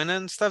like doing it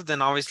and stuff,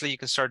 then obviously you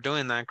can start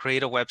doing that.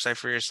 Create a website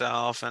for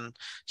yourself and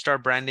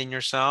start branding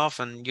yourself,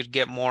 and you'd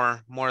get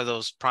more of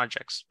those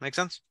projects. Make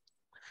sense?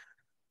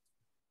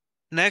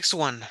 Next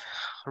one,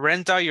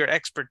 rent out your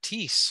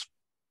expertise.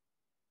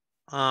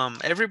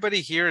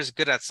 Everybody here is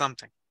good at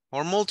something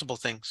or multiple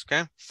things.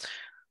 Okay.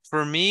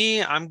 For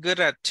me, I'm good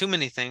at too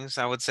many things,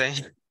 I would say.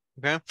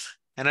 Okay.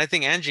 And I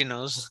think Angie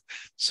knows.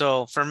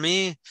 So for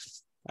me,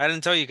 I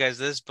didn't tell you guys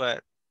this,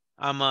 but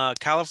I'm a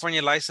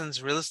California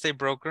licensed real estate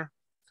broker.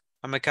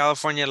 I'm a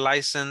California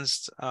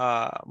licensed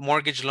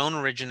mortgage loan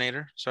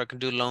originator, so I can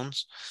do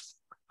loans.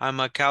 I'm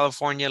a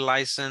California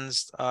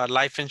licensed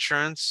life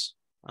insurance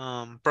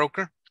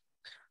broker,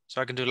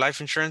 so I can do life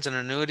insurance and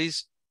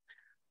annuities.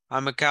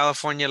 I'm a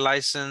California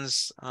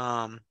licensed,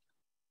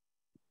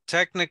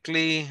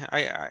 technically,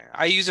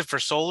 I use it for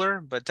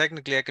solar, but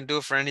technically I can do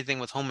it for anything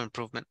with home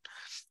improvement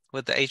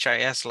with the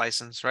HIS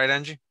license, right,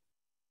 Angie?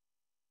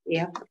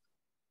 Yeah.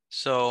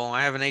 So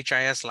I have an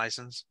HIS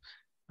license.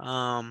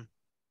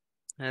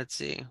 Let's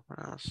see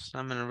what else.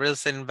 I'm a real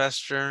estate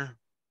investor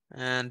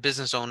and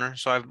business owner.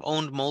 So I've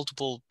owned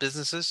multiple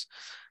businesses,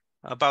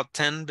 about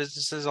 10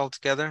 businesses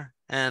altogether,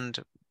 and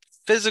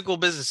physical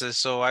businesses.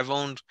 So I've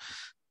owned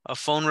a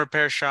phone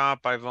repair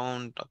shop. I've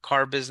owned a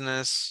car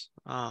business,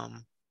 car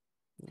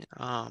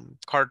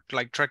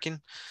like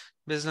trucking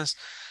business.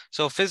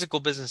 So physical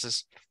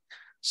businesses.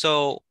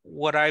 So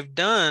what I've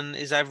done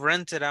is I've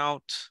rented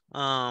out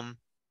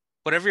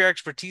whatever your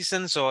expertise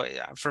in. So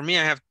for me,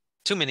 I have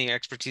too many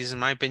expertise in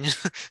my opinion.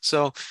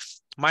 So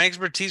my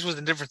expertise was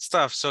in different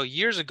stuff. So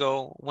years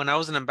ago, when I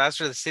was an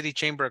ambassador of the City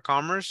Chamber of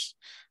Commerce,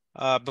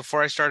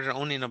 before I started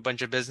owning a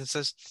bunch of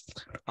businesses,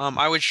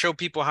 I would show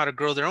people how to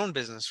grow their own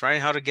business,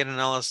 right? How to get an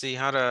LLC,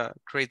 how to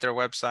create their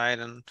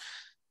website and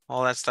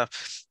all that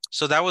stuff.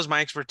 So that was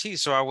my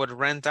expertise. So I would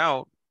rent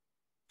out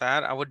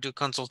that. I would do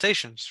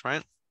consultations,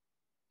 right?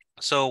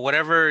 So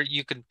whatever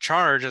you can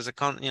charge as a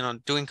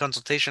doing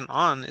consultation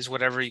on is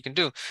whatever you can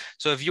do.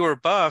 So if you were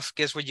buff,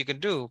 guess what you can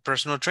do?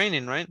 Personal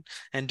training, right?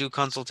 And do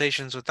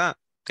consultations with that.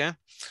 Okay.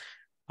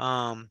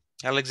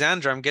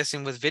 Alexandra, I'm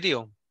guessing with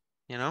video.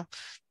 you know,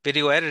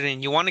 video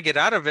editing. You want to get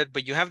out of it,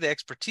 but you have the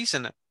expertise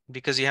in it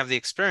because you have the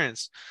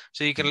experience.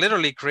 So you can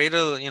literally create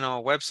a, you know,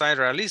 a website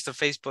or at least a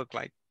Facebook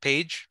like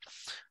page,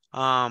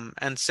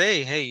 and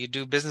say, hey, you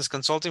do business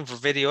consulting for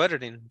video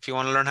editing if you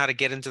want to learn how to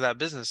get into that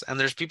business. And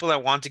there's people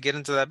that want to get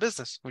into that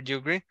business. Would you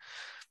agree?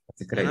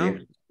 That's a good You know?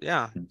 idea.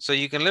 Yeah. So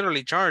you can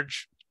literally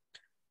charge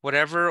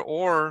whatever,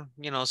 or,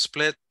 you know,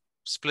 split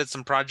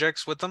some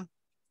projects with them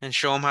and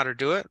show them how to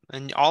do it.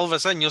 And all of a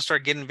sudden you'll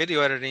start getting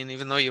video editing,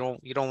 even though you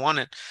don't want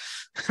it,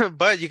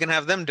 but you can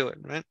have them do it,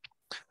 right?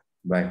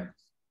 Right.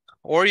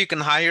 Or you can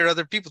hire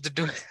other people to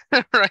do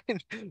it,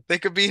 right? They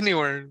could be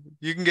anywhere.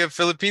 You can get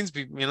Philippines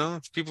people, you know,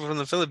 people from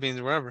the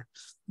Philippines, wherever,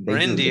 They or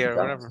do a India good or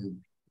job whatever. too.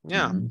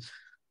 Yeah. Mhm.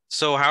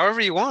 So however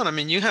you want. I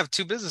mean, you have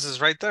two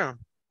businesses right there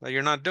that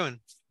you're not doing,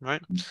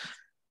 right?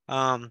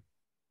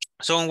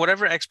 So in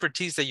whatever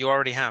expertise that you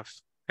already have,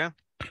 okay?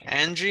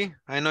 Angie,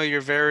 I know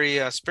you're very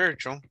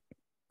spiritual.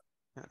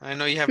 I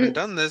know you haven't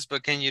done this,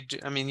 but can you do,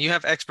 I mean, you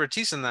have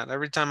expertise in that.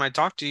 Every time I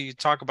talk to you, you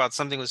talk about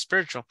something with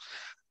spiritual,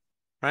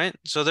 right?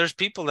 So there's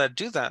people that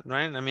do that,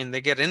 right? I mean,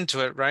 they get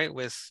into it, right?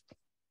 With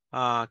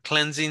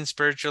cleansing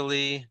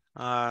spiritually,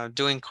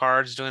 doing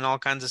cards, doing all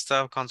kinds of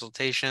stuff,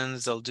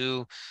 consultations. They'll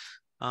do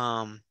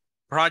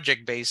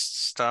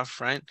project-based stuff,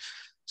 right?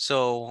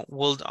 So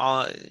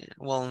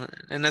well,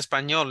 in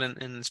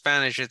español, in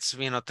Spanish, it's,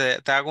 you know, te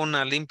hago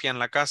una limpia en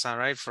la casa,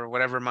 right? For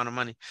whatever amount of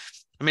money.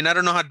 I mean, I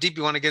don't know how deep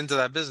you want to get into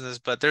that business,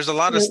 but there's a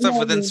lot of stuff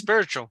within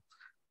spiritual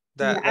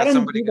that I don't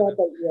somebody do can that,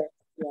 do.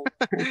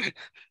 but yes, yeah.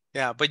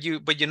 Yeah,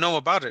 but you know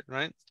about it,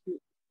 right?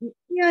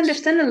 Yeah, I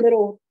understand a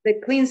little. The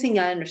cleansing,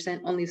 I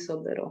understand only so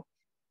little.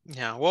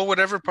 Yeah, well,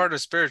 whatever part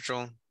of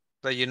spiritual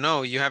that you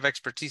know, you have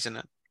expertise in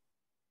it.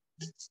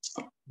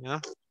 Yeah.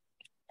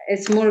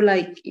 It's more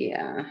like,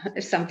 yeah,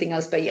 it's something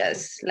else, but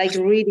yes, like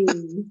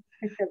reading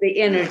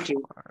the energy.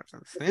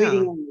 Yeah.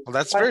 Reading Well,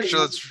 that's watching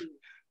spiritual.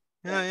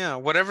 energy. Yeah,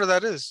 whatever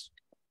that is.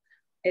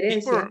 It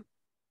is, People yeah. are,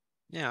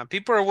 yeah,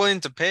 people are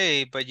willing to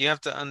pay, but you have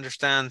to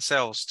understand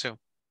sales too.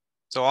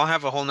 So I'll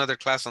have a whole nother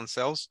class on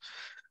sales.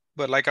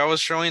 But like I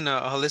was showing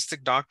a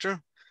holistic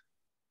doctor,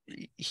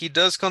 he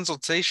does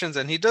consultations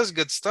and he does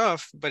good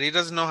stuff, but he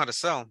doesn't know how to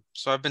sell.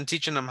 So I've been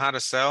teaching him how to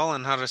sell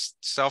and how to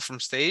sell from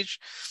stage.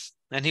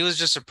 And he was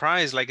just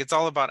surprised. Like, it's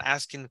all about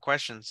asking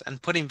questions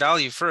and putting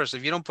value first.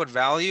 If you don't put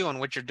value on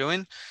what you're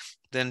doing,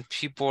 then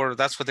people are,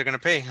 that's what they're going to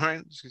pay,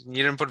 right?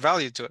 You didn't put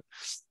value to it.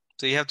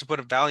 So you have to put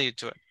a value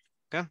to it.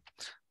 Okay.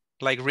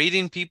 Like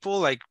reading people,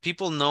 like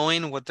people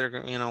knowing what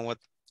they're, you know, what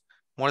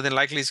more than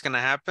likely is going to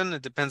happen.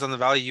 It depends on the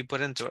value you put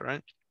into it,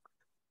 right?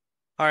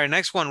 All right,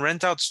 next one,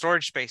 rent out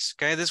storage space.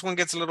 Okay, this one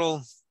gets a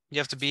little, you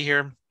have to be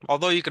here,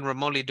 although you can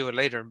remotely do it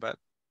later, but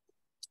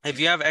if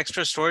you have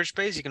extra storage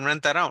space, you can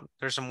rent that out.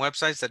 There's some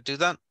websites that do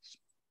that.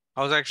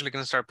 I was actually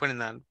going to start putting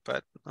that,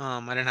 but I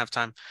didn't have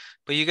time.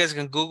 But you guys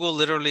can Google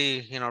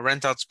literally, you know,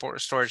 rent out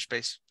storage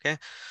space. Okay.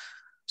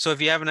 So if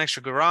you have an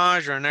extra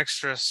garage or an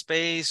extra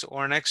space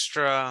or an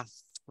extra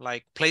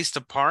like place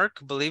to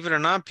park, believe it or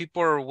not,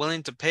 people are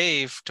willing to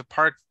pay to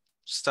park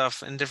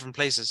stuff in different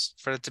places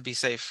for it to be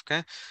safe.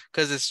 Okay.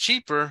 Because it's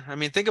cheaper. I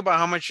mean, think about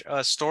how much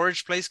a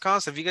storage place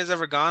costs. Have you guys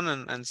ever gone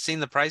and seen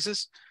the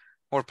prices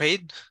or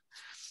paid?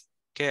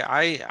 Okay.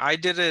 I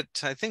did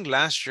it, I think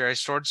last year I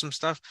stored some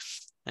stuff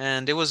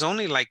and it was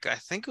only like, I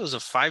think it was a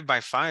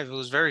 5x5. It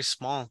was very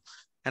small.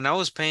 And I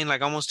was paying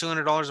like almost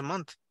 $200 a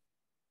month,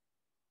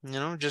 you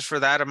know, just for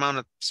that amount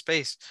of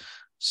space.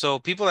 So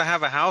people that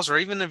have a house, or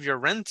even if you're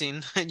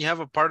renting and you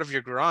have a part of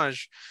your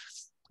garage,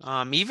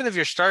 even if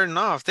you're starting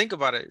off, think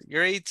about it.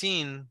 You're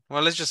 18,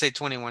 well, let's just say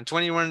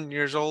 21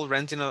 years old,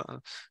 renting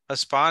a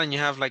spot, and you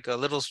have like a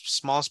little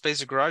small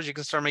space of garage, you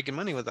can start making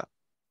money with that,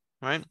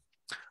 right?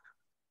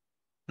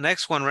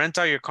 Next one, rent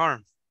out your car.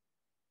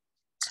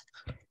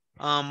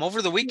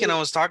 Over the weekend, I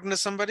was talking to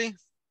somebody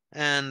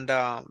and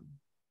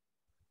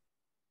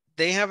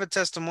they have a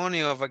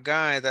testimonial of a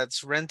guy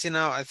that's renting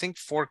out, I think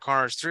 3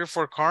 or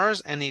 4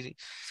 cars, and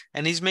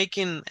he's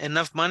making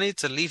enough money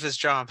to leave his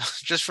job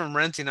just from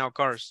renting out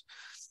cars.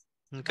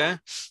 Okay.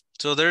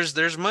 So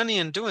there's money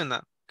in doing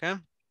that. Okay.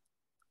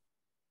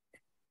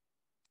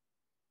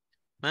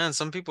 Man,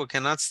 some people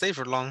cannot stay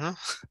for long, huh?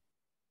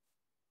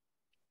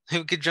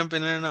 We could jump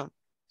in and out.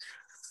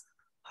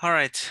 All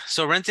right.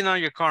 So renting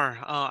out your car.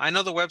 I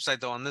know the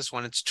website though on this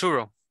one. It's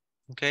Turo.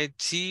 Okay.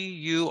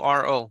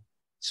 Turo.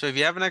 So if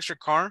you have an extra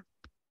car,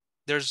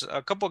 there's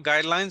a couple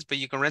guidelines, but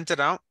you can rent it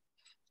out.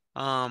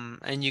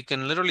 And you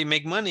can literally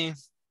make money.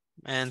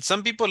 And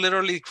some people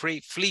literally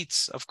create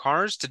fleets of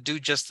cars to do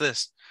just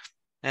this.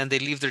 And they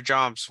leave their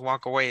jobs,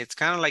 walk away. It's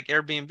kind of like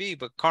Airbnb,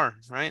 but car,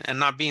 right? And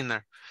not being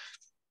there.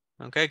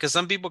 Okay, because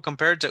some people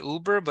compare it to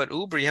Uber, but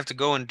Uber, you have to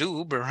go and do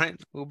Uber, right?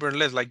 Uber and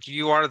Lyft, like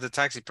you are the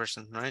taxi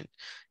person, right?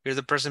 You're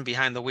the person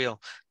behind the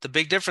wheel. The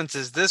big difference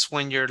is this: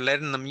 when you're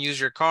letting them use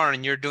your car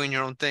and you're doing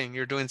your own thing,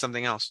 you're doing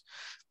something else.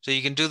 So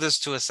you can do this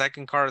to a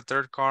second car, a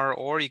third car,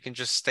 or you can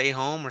just stay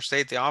home or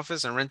stay at the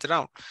office and rent it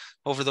out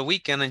over the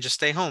weekend and just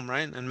stay home,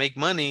 right? And make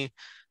money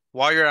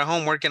while you're at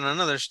home working on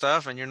other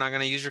stuff and you're not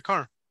going to use your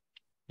car.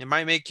 It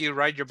might make you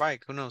ride your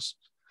bike. Who knows?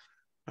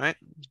 Right?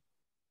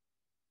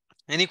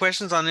 Any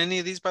questions on any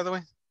of these, by the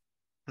way?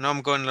 I know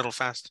I'm going a little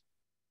fast.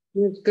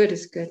 It's good.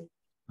 It's good.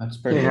 That's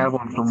They pretty have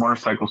good. one for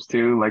motorcycles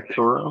too, like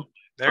Toro.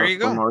 There you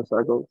For go.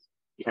 motorcycles.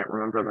 Can't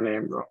remember the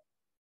name though.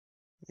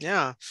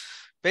 Yeah.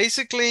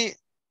 Basically,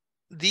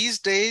 these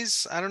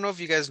days, I don't know if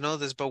you guys know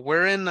this, but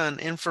we're in an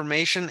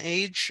information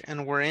age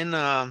and we're in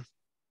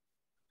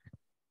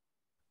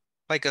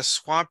like a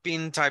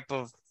swapping type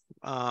of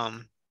how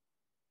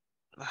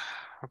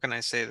can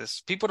I say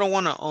this? People don't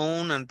want to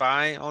own and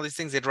buy all these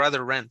things. They'd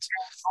rather rent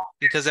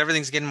because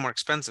everything's getting more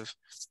expensive.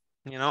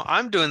 You know,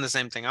 I'm doing the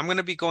same thing. I'm going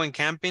to be going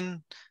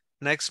camping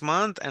next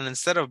month, and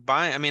instead of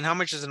buying, I mean, how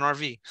much is an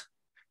RV?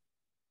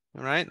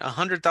 Right?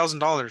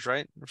 $100,000,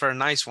 right? For a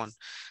nice one.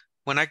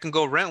 When I can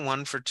go rent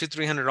one for $200,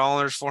 $300,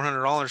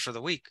 $400 for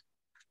the week.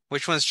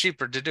 Which one's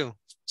cheaper to do?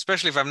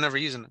 Especially if I'm never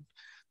using it.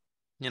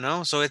 You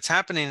know, so it's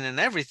happening in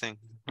everything,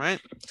 right?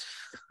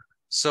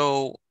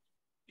 So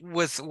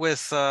with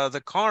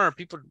the car,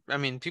 people, I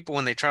mean, people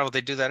when they travel,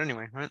 they do that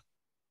anyway, right?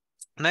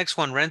 Next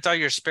one, rent out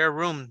your spare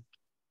room,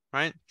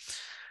 right?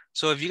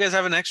 So if you guys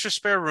have an extra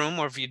spare room,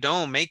 or if you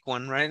don't, make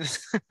one, right?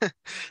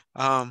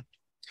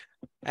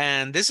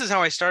 And this is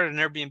how I started an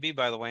Airbnb,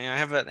 by the way. I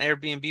have an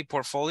Airbnb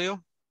portfolio,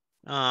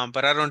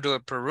 but I don't do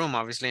it per room,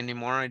 obviously,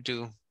 anymore. I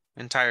do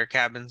entire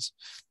cabins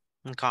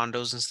and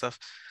condos and stuff.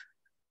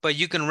 But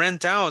you can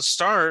rent out,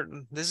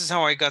 this is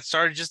how I got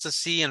started, just to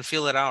see and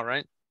feel it out,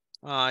 right?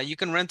 You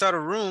can rent out a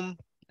room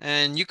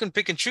and you can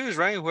pick and choose,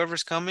 right?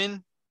 Whoever's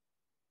coming.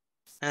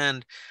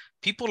 And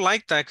people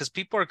like that because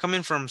people are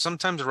coming from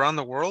sometimes around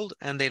the world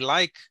and they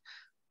like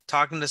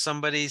talking to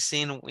somebody,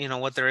 seeing, you know,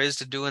 what there is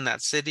to do in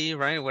that city,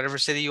 right? Whatever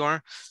city you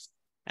are.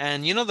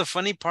 And you know, the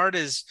funny part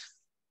is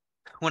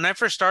when I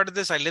first started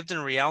this, I lived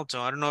in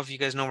Rialto. I don't know if you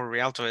guys know where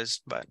Rialto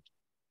is, but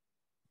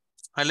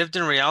I lived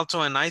in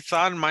Rialto and I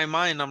thought in my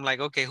mind, I'm like,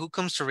 okay, who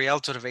comes to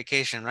Rialto to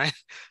vacation, right?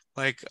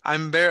 Like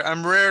I'm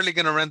rarely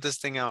gonna rent this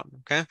thing out,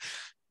 okay?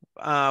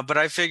 But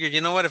I figured,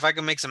 you know what, if I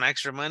can make some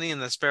extra money in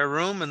the spare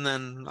room, and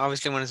then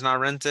obviously when it's not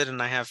rented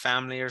and I have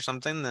family or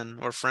something, then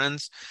or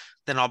friends,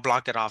 then I'll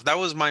block it off. That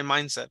was my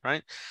mindset,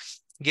 right?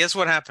 Guess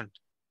what happened?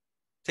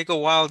 Take a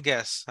wild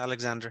guess,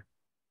 Alexander.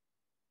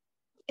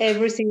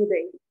 Every single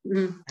day.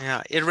 Mhm.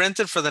 Yeah, it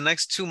rented for the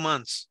next 2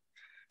 months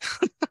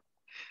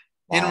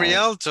in Wow.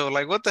 Rialto.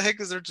 Like, what the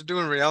heck is there to do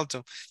in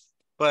Rialto?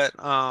 But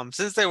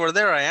since they were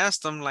there, I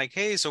asked them like,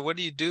 hey, so what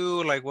do you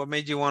do? Like, what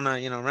made you want to,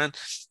 you know, rent?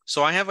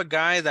 So I have a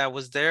guy that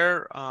was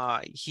there.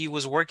 He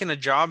was working a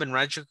job in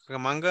Rancho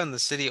Cucamonga in the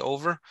city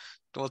over,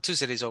 well, 2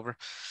 cities over.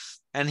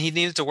 And he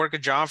needed to work a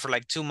job for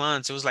like 2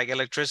 months. It was like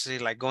electricity,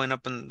 like going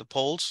up in the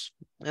poles.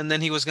 And then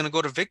he was going to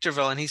go to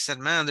Victorville. And he said,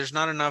 man, there's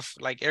not enough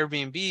like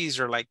Airbnbs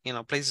or like, you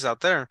know, places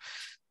out there.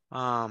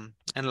 And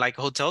like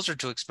hotels are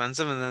too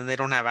expensive and then they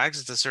don't have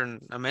access to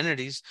certain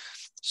amenities.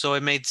 So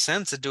it made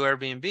sense to do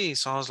Airbnb.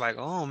 So I was like,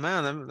 oh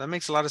man, that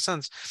makes a lot of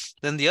sense.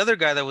 Then the other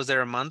guy that was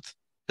there a month,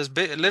 because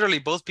literally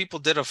both people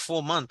did a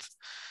full month.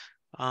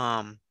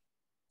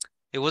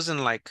 It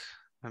wasn't like,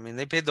 I mean,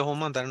 they paid the whole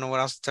month. I don't know what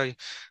else to tell you.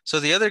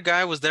 So the other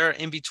guy was there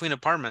in between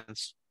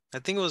apartments. I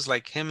think it was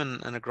like him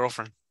and a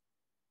girlfriend.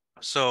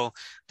 So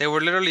they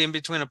were literally in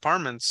between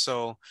apartments.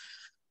 So,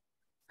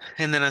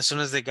 and then as soon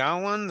as they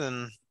got one,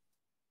 then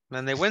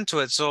they went to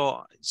it.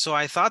 So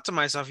I thought to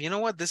myself, you know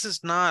what? This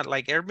is not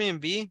like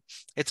Airbnb.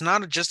 It's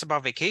not just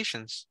about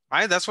vacations.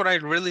 That's what I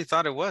really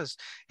thought it was.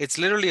 It's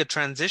literally a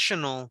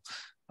transitional,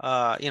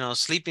 you know,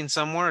 sleeping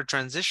somewhere, a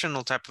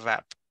transitional type of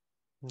app.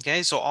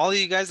 Okay, so all of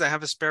you guys that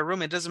have a spare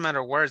room, it doesn't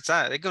matter where it's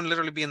at. It can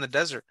literally be in the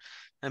desert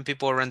and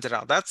people will rent it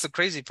out. That's the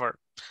crazy part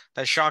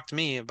that shocked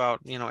me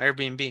about, you know,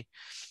 Airbnb.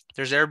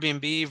 There's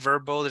Airbnb,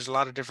 Vrbo, there's a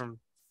lot of different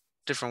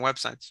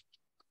websites.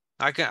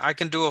 I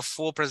can do a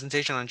full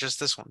presentation on just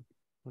this one.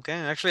 Okay,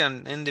 actually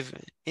on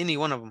any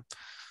one of them.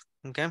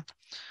 Okay,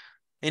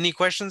 any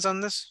questions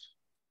on this?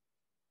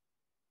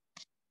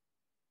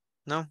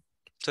 No?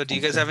 So do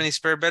you guys have any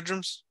spare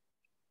bedrooms?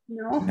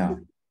 No. No.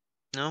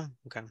 No?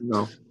 Okay.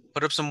 No.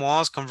 Put up some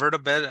walls, convert a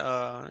bed,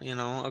 you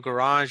know, a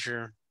garage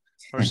or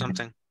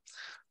something.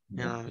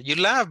 You know,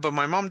 you laugh, but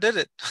my mom did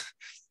it.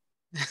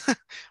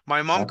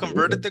 My mom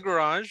converted the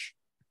garage,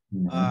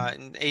 in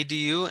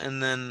ADU,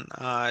 and then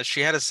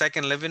she had a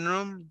second living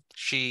room.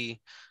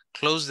 She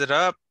closed it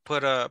up,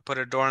 put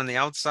a door on the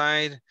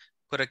outside,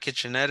 put a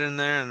kitchenette in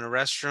there and a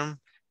restroom.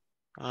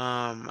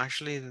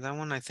 Actually, that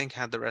one I think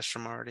had the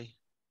restroom already.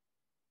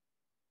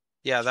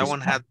 Yeah, that one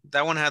had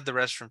the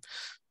restroom.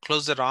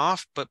 Closed it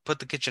off, but put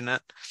the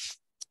kitchenette,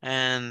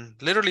 and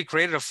literally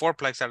created a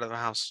fourplex out of the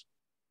house.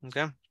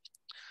 Okay,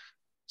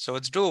 so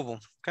it's doable.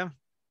 Okay.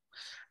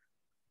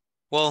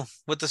 Well,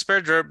 with the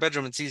spare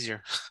bedroom, it's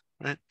easier,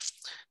 right?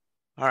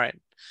 All right.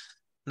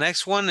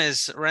 Next one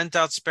is rent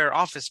out spare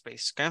office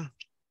space. Okay.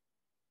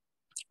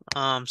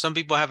 Some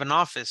people have an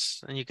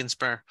office and you can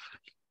spare.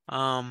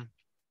 And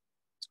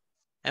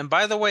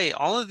by the way,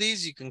 all of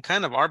these you can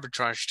kind of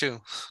arbitrage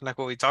too, like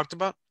what we talked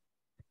about.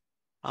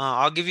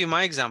 I'll give you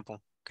my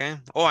example. Okay.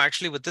 Oh,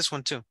 actually, with this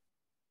one too.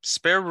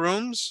 Spare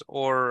rooms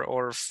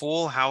or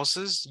full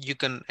houses, you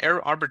can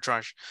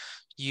arbitrage.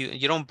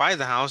 You don't buy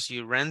the house,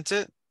 you rent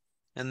it,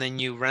 and then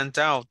you rent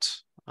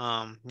out,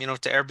 you know,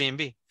 to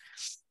Airbnb.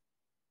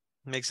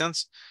 Make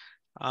sense?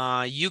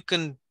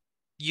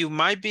 You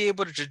might be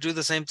able to do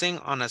the same thing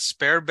on a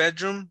spare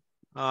bedroom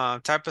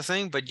type of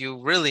thing, but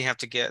you really have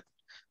to get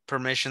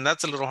permission.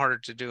 That's a little harder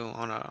to do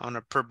on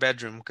a per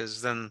bedroom,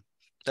 because then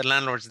the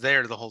landlord's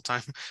there the whole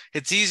time.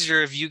 It's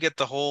easier if you get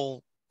the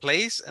whole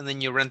place and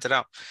then you rent it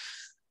out.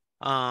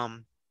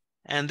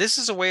 And this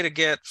is a way to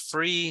get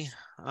free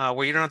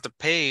where you don't have to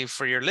pay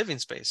for your living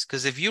space.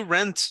 Because if you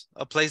rent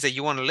a place that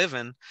you want to live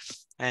in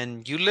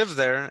and you live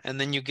there and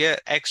then you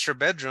get extra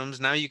bedrooms,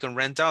 now you can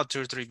rent out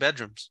 2 or 3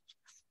 bedrooms,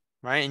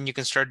 right? And you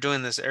can start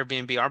doing this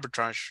Airbnb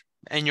arbitrage,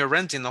 and you're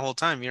renting the whole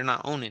time. You're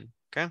not owning,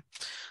 okay?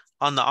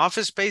 On the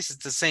office space,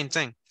 it's the same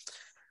thing.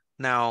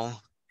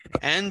 Now,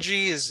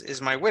 Angie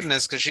is my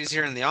witness because she's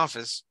here in the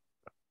office.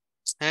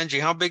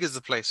 Angie, how big is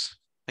the place?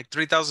 Like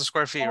 3,000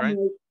 square feet, right?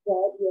 Oh my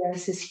God,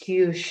 yes, it's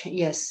huge.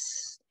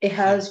 Yes. It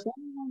has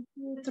 1,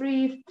 2,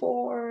 3,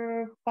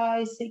 4,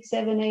 5, 6,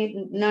 7,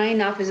 8,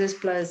 9 offices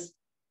plus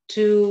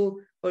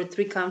 2 or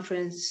 3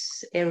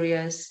 conference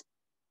areas.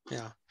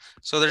 Yeah.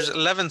 So there's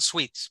 11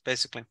 suites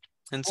basically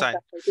inside.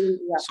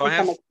 Yeah,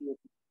 So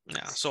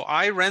so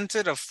I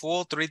rented a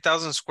full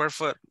 3,000 square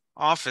foot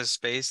office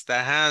space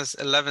that has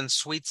 11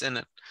 suites in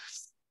it.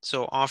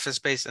 So office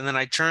space, and then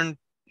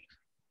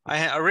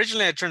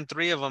originally I turned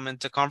 3 of them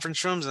into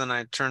conference rooms, and then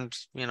I turned,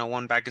 you know,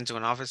 1 back into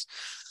an office.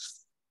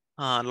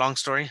 Long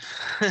story,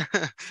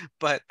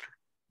 but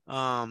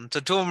so 2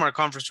 of them are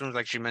conference rooms,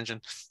 like she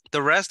mentioned.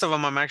 The rest of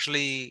them I'm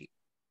actually,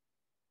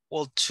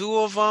 well, 2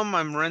 of them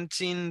I'm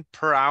renting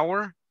per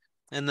hour,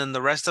 and then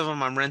the rest of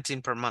them I'm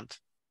renting per month,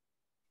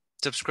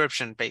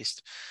 subscription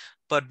based.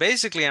 But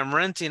basically I'm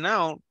renting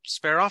out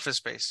spare office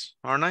space,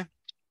 aren't I?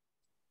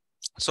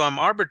 So I'm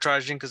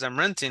arbitraging because I'm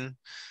renting,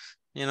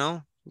 you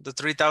know, the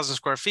 3,000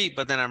 square feet,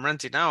 but then I'm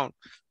renting out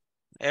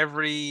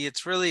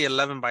it's really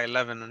 11 by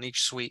 11 on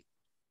each suite.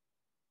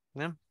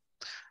 Yeah.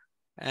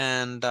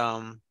 And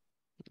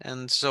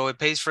so it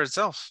pays for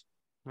itself,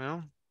 you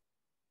know.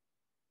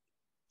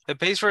 It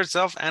pays for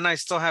itself, and I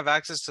still have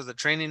access to the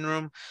training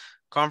room,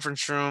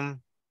 conference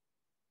room,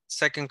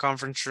 second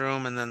conference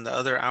room, and then the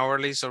other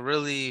hourly. So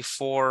really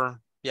 4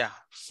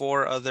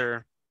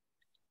 other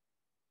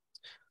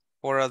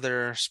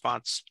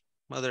spots,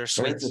 other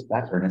suites. Where is this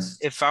at,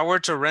 Ernest? If I were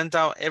to rent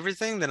out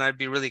everything, then I'd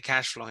be really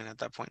cash flowing at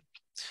that point.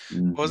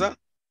 What was that?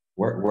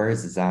 Where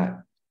is this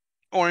at?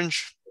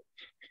 Orange,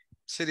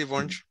 City of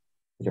Orange.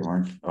 City of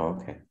Orange. Oh,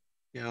 okay.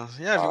 Yeah. If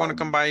you want to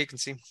come by, you can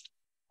see.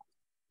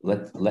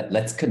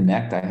 Let's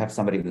connect. I have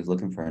somebody who's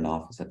looking for an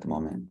office at the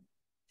moment.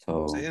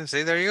 So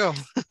see, there you go.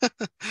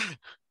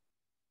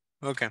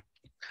 Okay.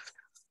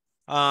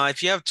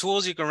 If you have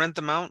tools, you can rent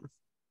them out.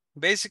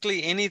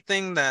 Basically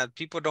anything that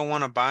people don't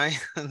want to buy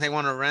and they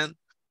want to rent,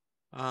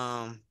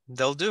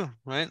 they'll do,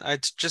 right? I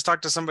just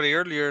talked to somebody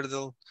earlier.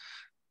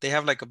 They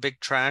have like a big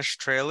trash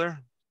trailer,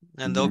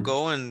 and they'll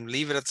go and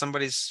leave it at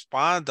somebody's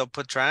spot. They'll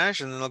put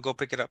trash and then they'll go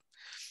pick it up.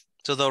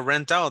 So they'll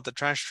rent out the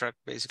trash truck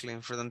basically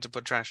for them to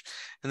put trash.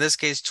 In this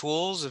case,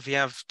 tools. If you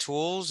have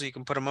tools, you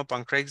can put them up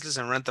on Craigslist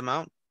and rent them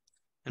out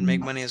and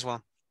make money as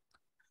well.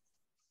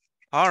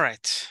 All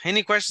right.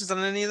 Any questions on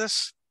any of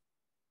this?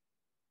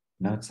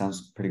 No, it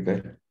sounds pretty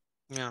good.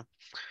 Yeah.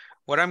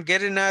 What I'm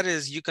getting at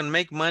is you can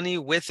make money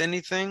with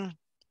anything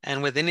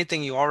and with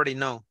anything you already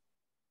know,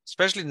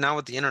 especially now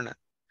with the internet.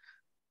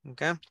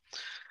 Okay.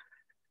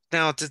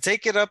 Now to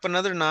take it up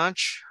another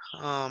notch,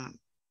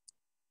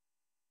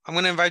 I'm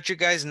going to invite you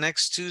guys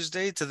next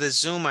Tuesday to the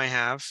Zoom I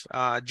have,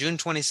 June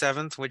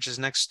 27th, which is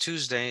next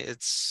Tuesday.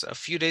 It's a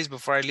few days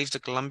before I leave to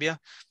Colombia.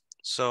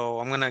 So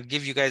I'm going to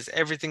give you guys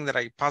everything that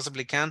I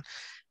possibly can.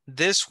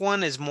 This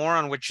one is more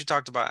on what you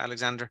talked about,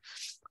 Alexander.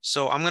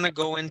 So I'm going to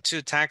go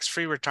into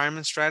tax-free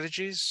retirement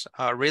strategies,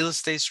 real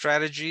estate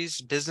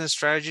strategies, business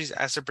strategies,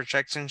 asset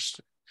protection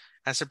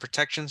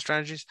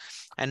strategies,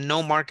 and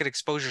no market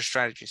exposure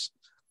strategies.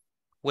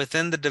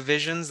 Within the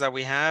divisions that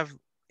we have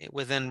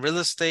within real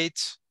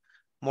estate,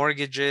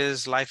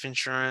 mortgages, life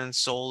insurance,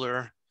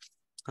 solar,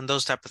 and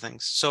those type of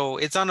things. So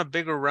it's on a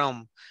bigger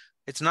realm.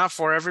 It's not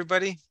for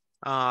everybody.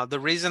 The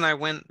reason I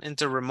went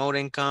into remote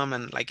income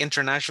and like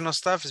international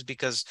stuff is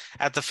because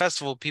at the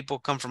festival, people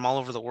come from all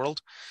over the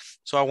world.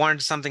 So I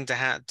wanted something to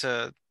have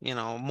to, you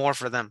know, more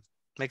for them.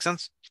 Make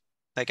sense?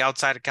 Like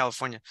outside of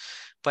California.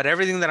 But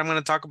everything that I'm going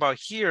to talk about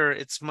here,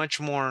 it's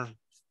much more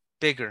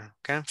bigger.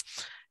 Okay.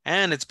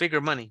 And it's bigger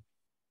money.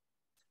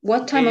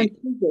 What time on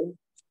Tuesday?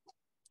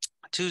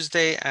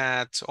 Tuesday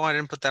at, I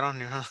didn't put that on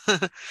here,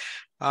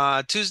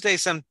 huh? Tuesday,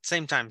 same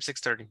time,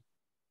 6:30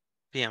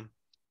 p.m.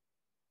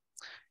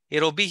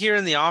 It'll be here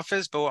in the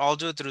office, but I'll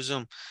do it through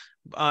Zoom.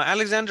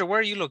 Alexander, where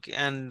are you located?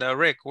 And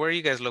Rick, where are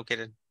you guys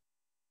located?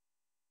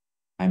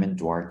 I'm in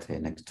Duarte,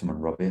 next to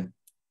Monrovia.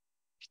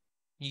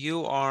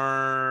 You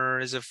are,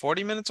 is it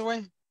 40 minutes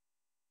away?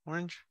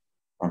 Orange?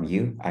 From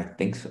you? I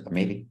think so,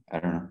 maybe. I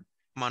don't know.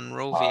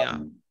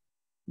 Monrovia.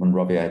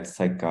 Monrovia, it's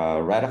like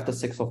right after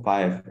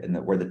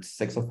 605, where the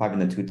 605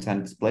 and the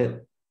 210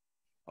 split.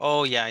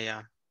 Oh,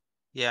 yeah.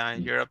 Yeah,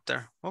 you're up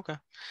there. Okay.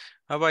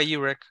 How about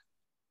you, Rick?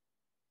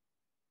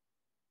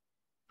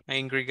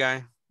 Angry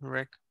guy,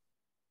 Rick.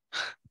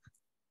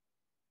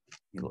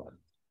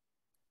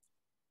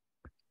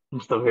 I'm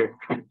still here.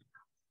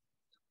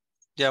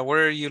 Yeah,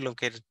 where are you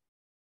located?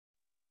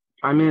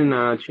 I'm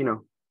in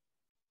Chino.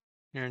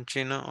 You're in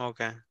Chino?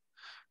 Okay.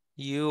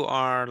 You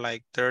are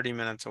like 30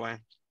 minutes away.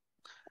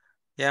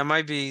 Yeah, it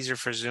might be easier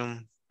for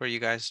Zoom for you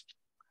guys.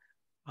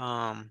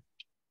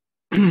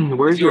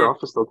 Where's your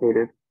office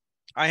located?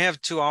 I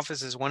have 2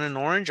 offices, one in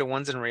Orange and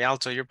one's in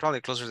Rialto. You're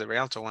probably closer to the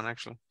Rialto one,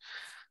 actually.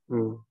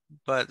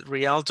 But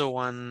Rialto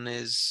one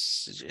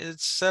it's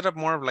set up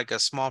more of like a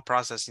small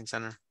processing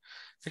center.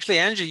 Actually,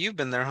 Angie, you've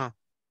been there, huh?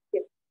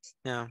 Yes.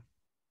 Yeah,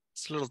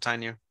 it's a little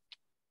tinier.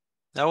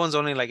 That one's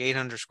only like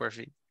 800 square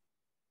feet.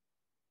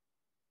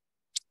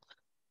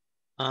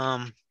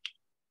 All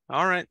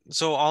right,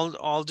 so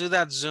I'll do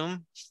that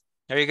Zoom.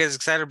 Are you guys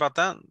excited about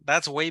that?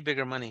 That's way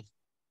bigger money.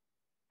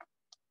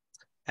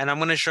 And I'm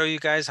gonna show you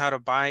guys how to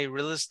buy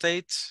real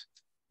estate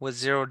with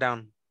 0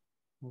 down.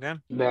 Okay.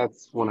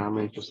 That's what I'm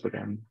interested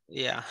in.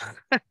 Yeah,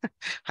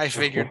 I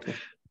figured.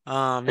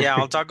 Yeah,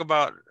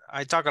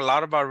 I talk a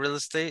lot about real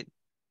estate.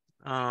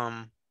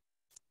 And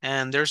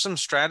there's some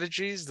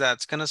strategies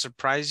that's gonna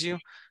surprise you,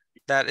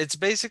 that it's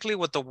basically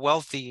what the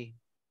wealthy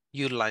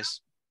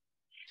utilize.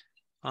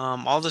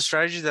 All the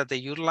strategies that they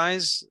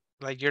utilize,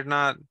 like you're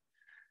not,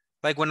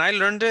 like when I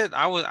learned it,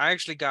 I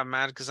actually got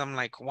mad because I'm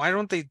like, why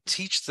don't they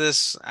teach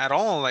this at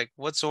all, like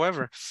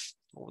whatsoever?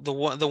 The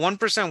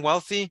 1%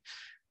 wealthy,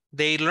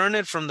 they learn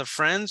it from the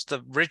friends,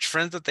 the rich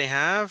friends that they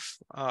have,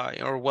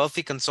 or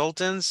wealthy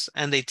consultants,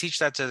 and they teach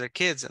that to their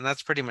kids, and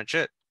that's pretty much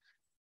it.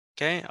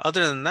 Okay.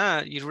 Other than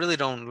that, you really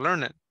don't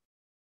learn it.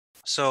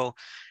 So,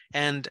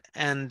 and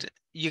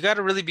you got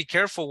to really be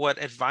careful what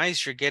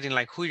advice you're getting,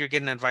 like who you're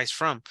getting advice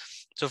from.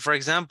 So, for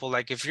example,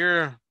 like if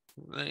you're,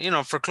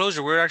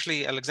 foreclosure, we're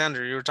actually,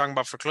 Alexander, you were talking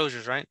about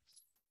foreclosures, right?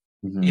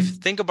 Mhm. If you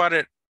think about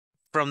it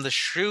from the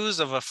shoes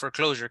of a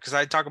foreclosure, because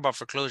I talk about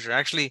foreclosure,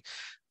 actually,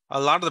 a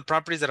lot of the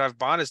properties that I've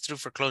bought is through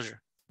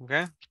foreclosure.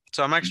 Okay.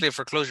 So I'm actually a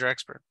foreclosure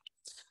expert.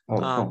 Oh,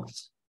 cool.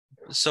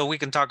 So we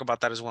can talk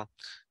about that as well.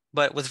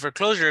 But with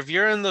foreclosure, if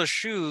you're in those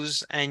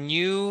shoes and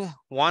you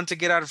want to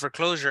get out of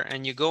foreclosure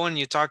and you go and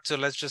you talk to,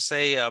 let's just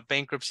say, a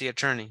bankruptcy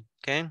attorney,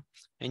 okay?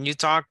 And you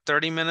talk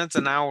 30 minutes,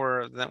 an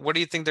hour, then what do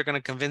you think they're going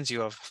to convince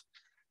you of?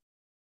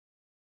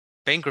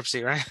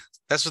 Bankruptcy, right?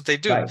 That's what they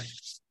do. Right.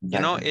 You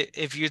know,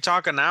 Exactly. if you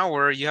talk an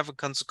hour, you have a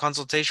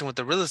consultation with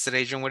the real estate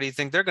agent, what do you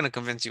think they're going to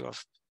convince you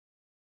of?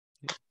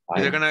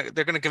 They're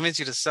gonna convince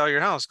you to sell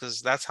your house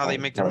because that's how they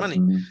make their money.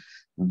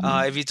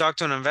 If you talk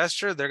to an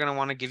investor, they're gonna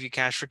want to give you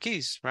cash for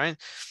keys, right?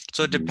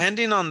 So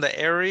depending on the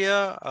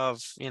area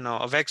of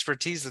of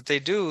expertise that they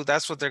do,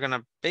 that's what they're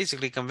gonna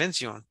basically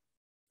convince you on.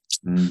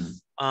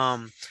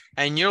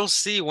 And you'll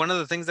see one of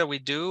the things that we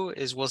do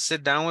is we'll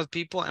sit down with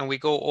people and we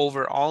go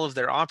over all of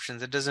their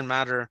options. It doesn't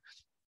matter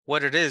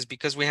what it is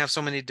because we have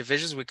so many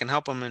divisions, we can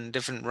help them in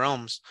different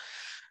realms.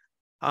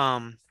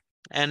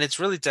 And it's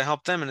really to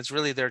help them and it's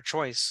really their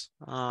choice.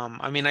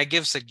 I mean, I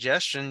give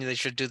suggestion, they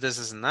should do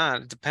this and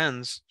that. It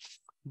depends,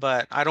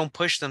 but I don't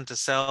push them to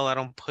sell. I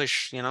don't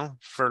push,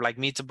 for like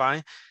me to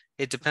buy.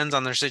 It depends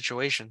on their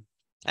situation.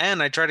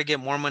 And I try to get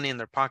more money in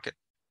their pocket.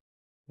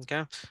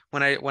 Okay.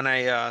 When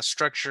I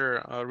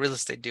structure a real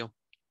estate deal.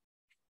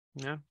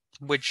 Yeah.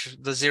 Which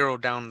the 0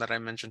 down that I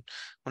mentioned.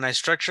 When I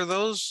structure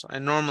those, I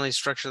normally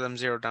structure them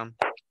 0 down.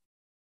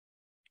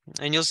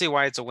 And you'll see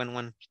why it's a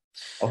win-win.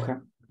 Okay.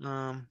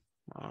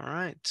 All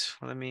right,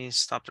 let me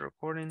stop the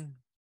recording.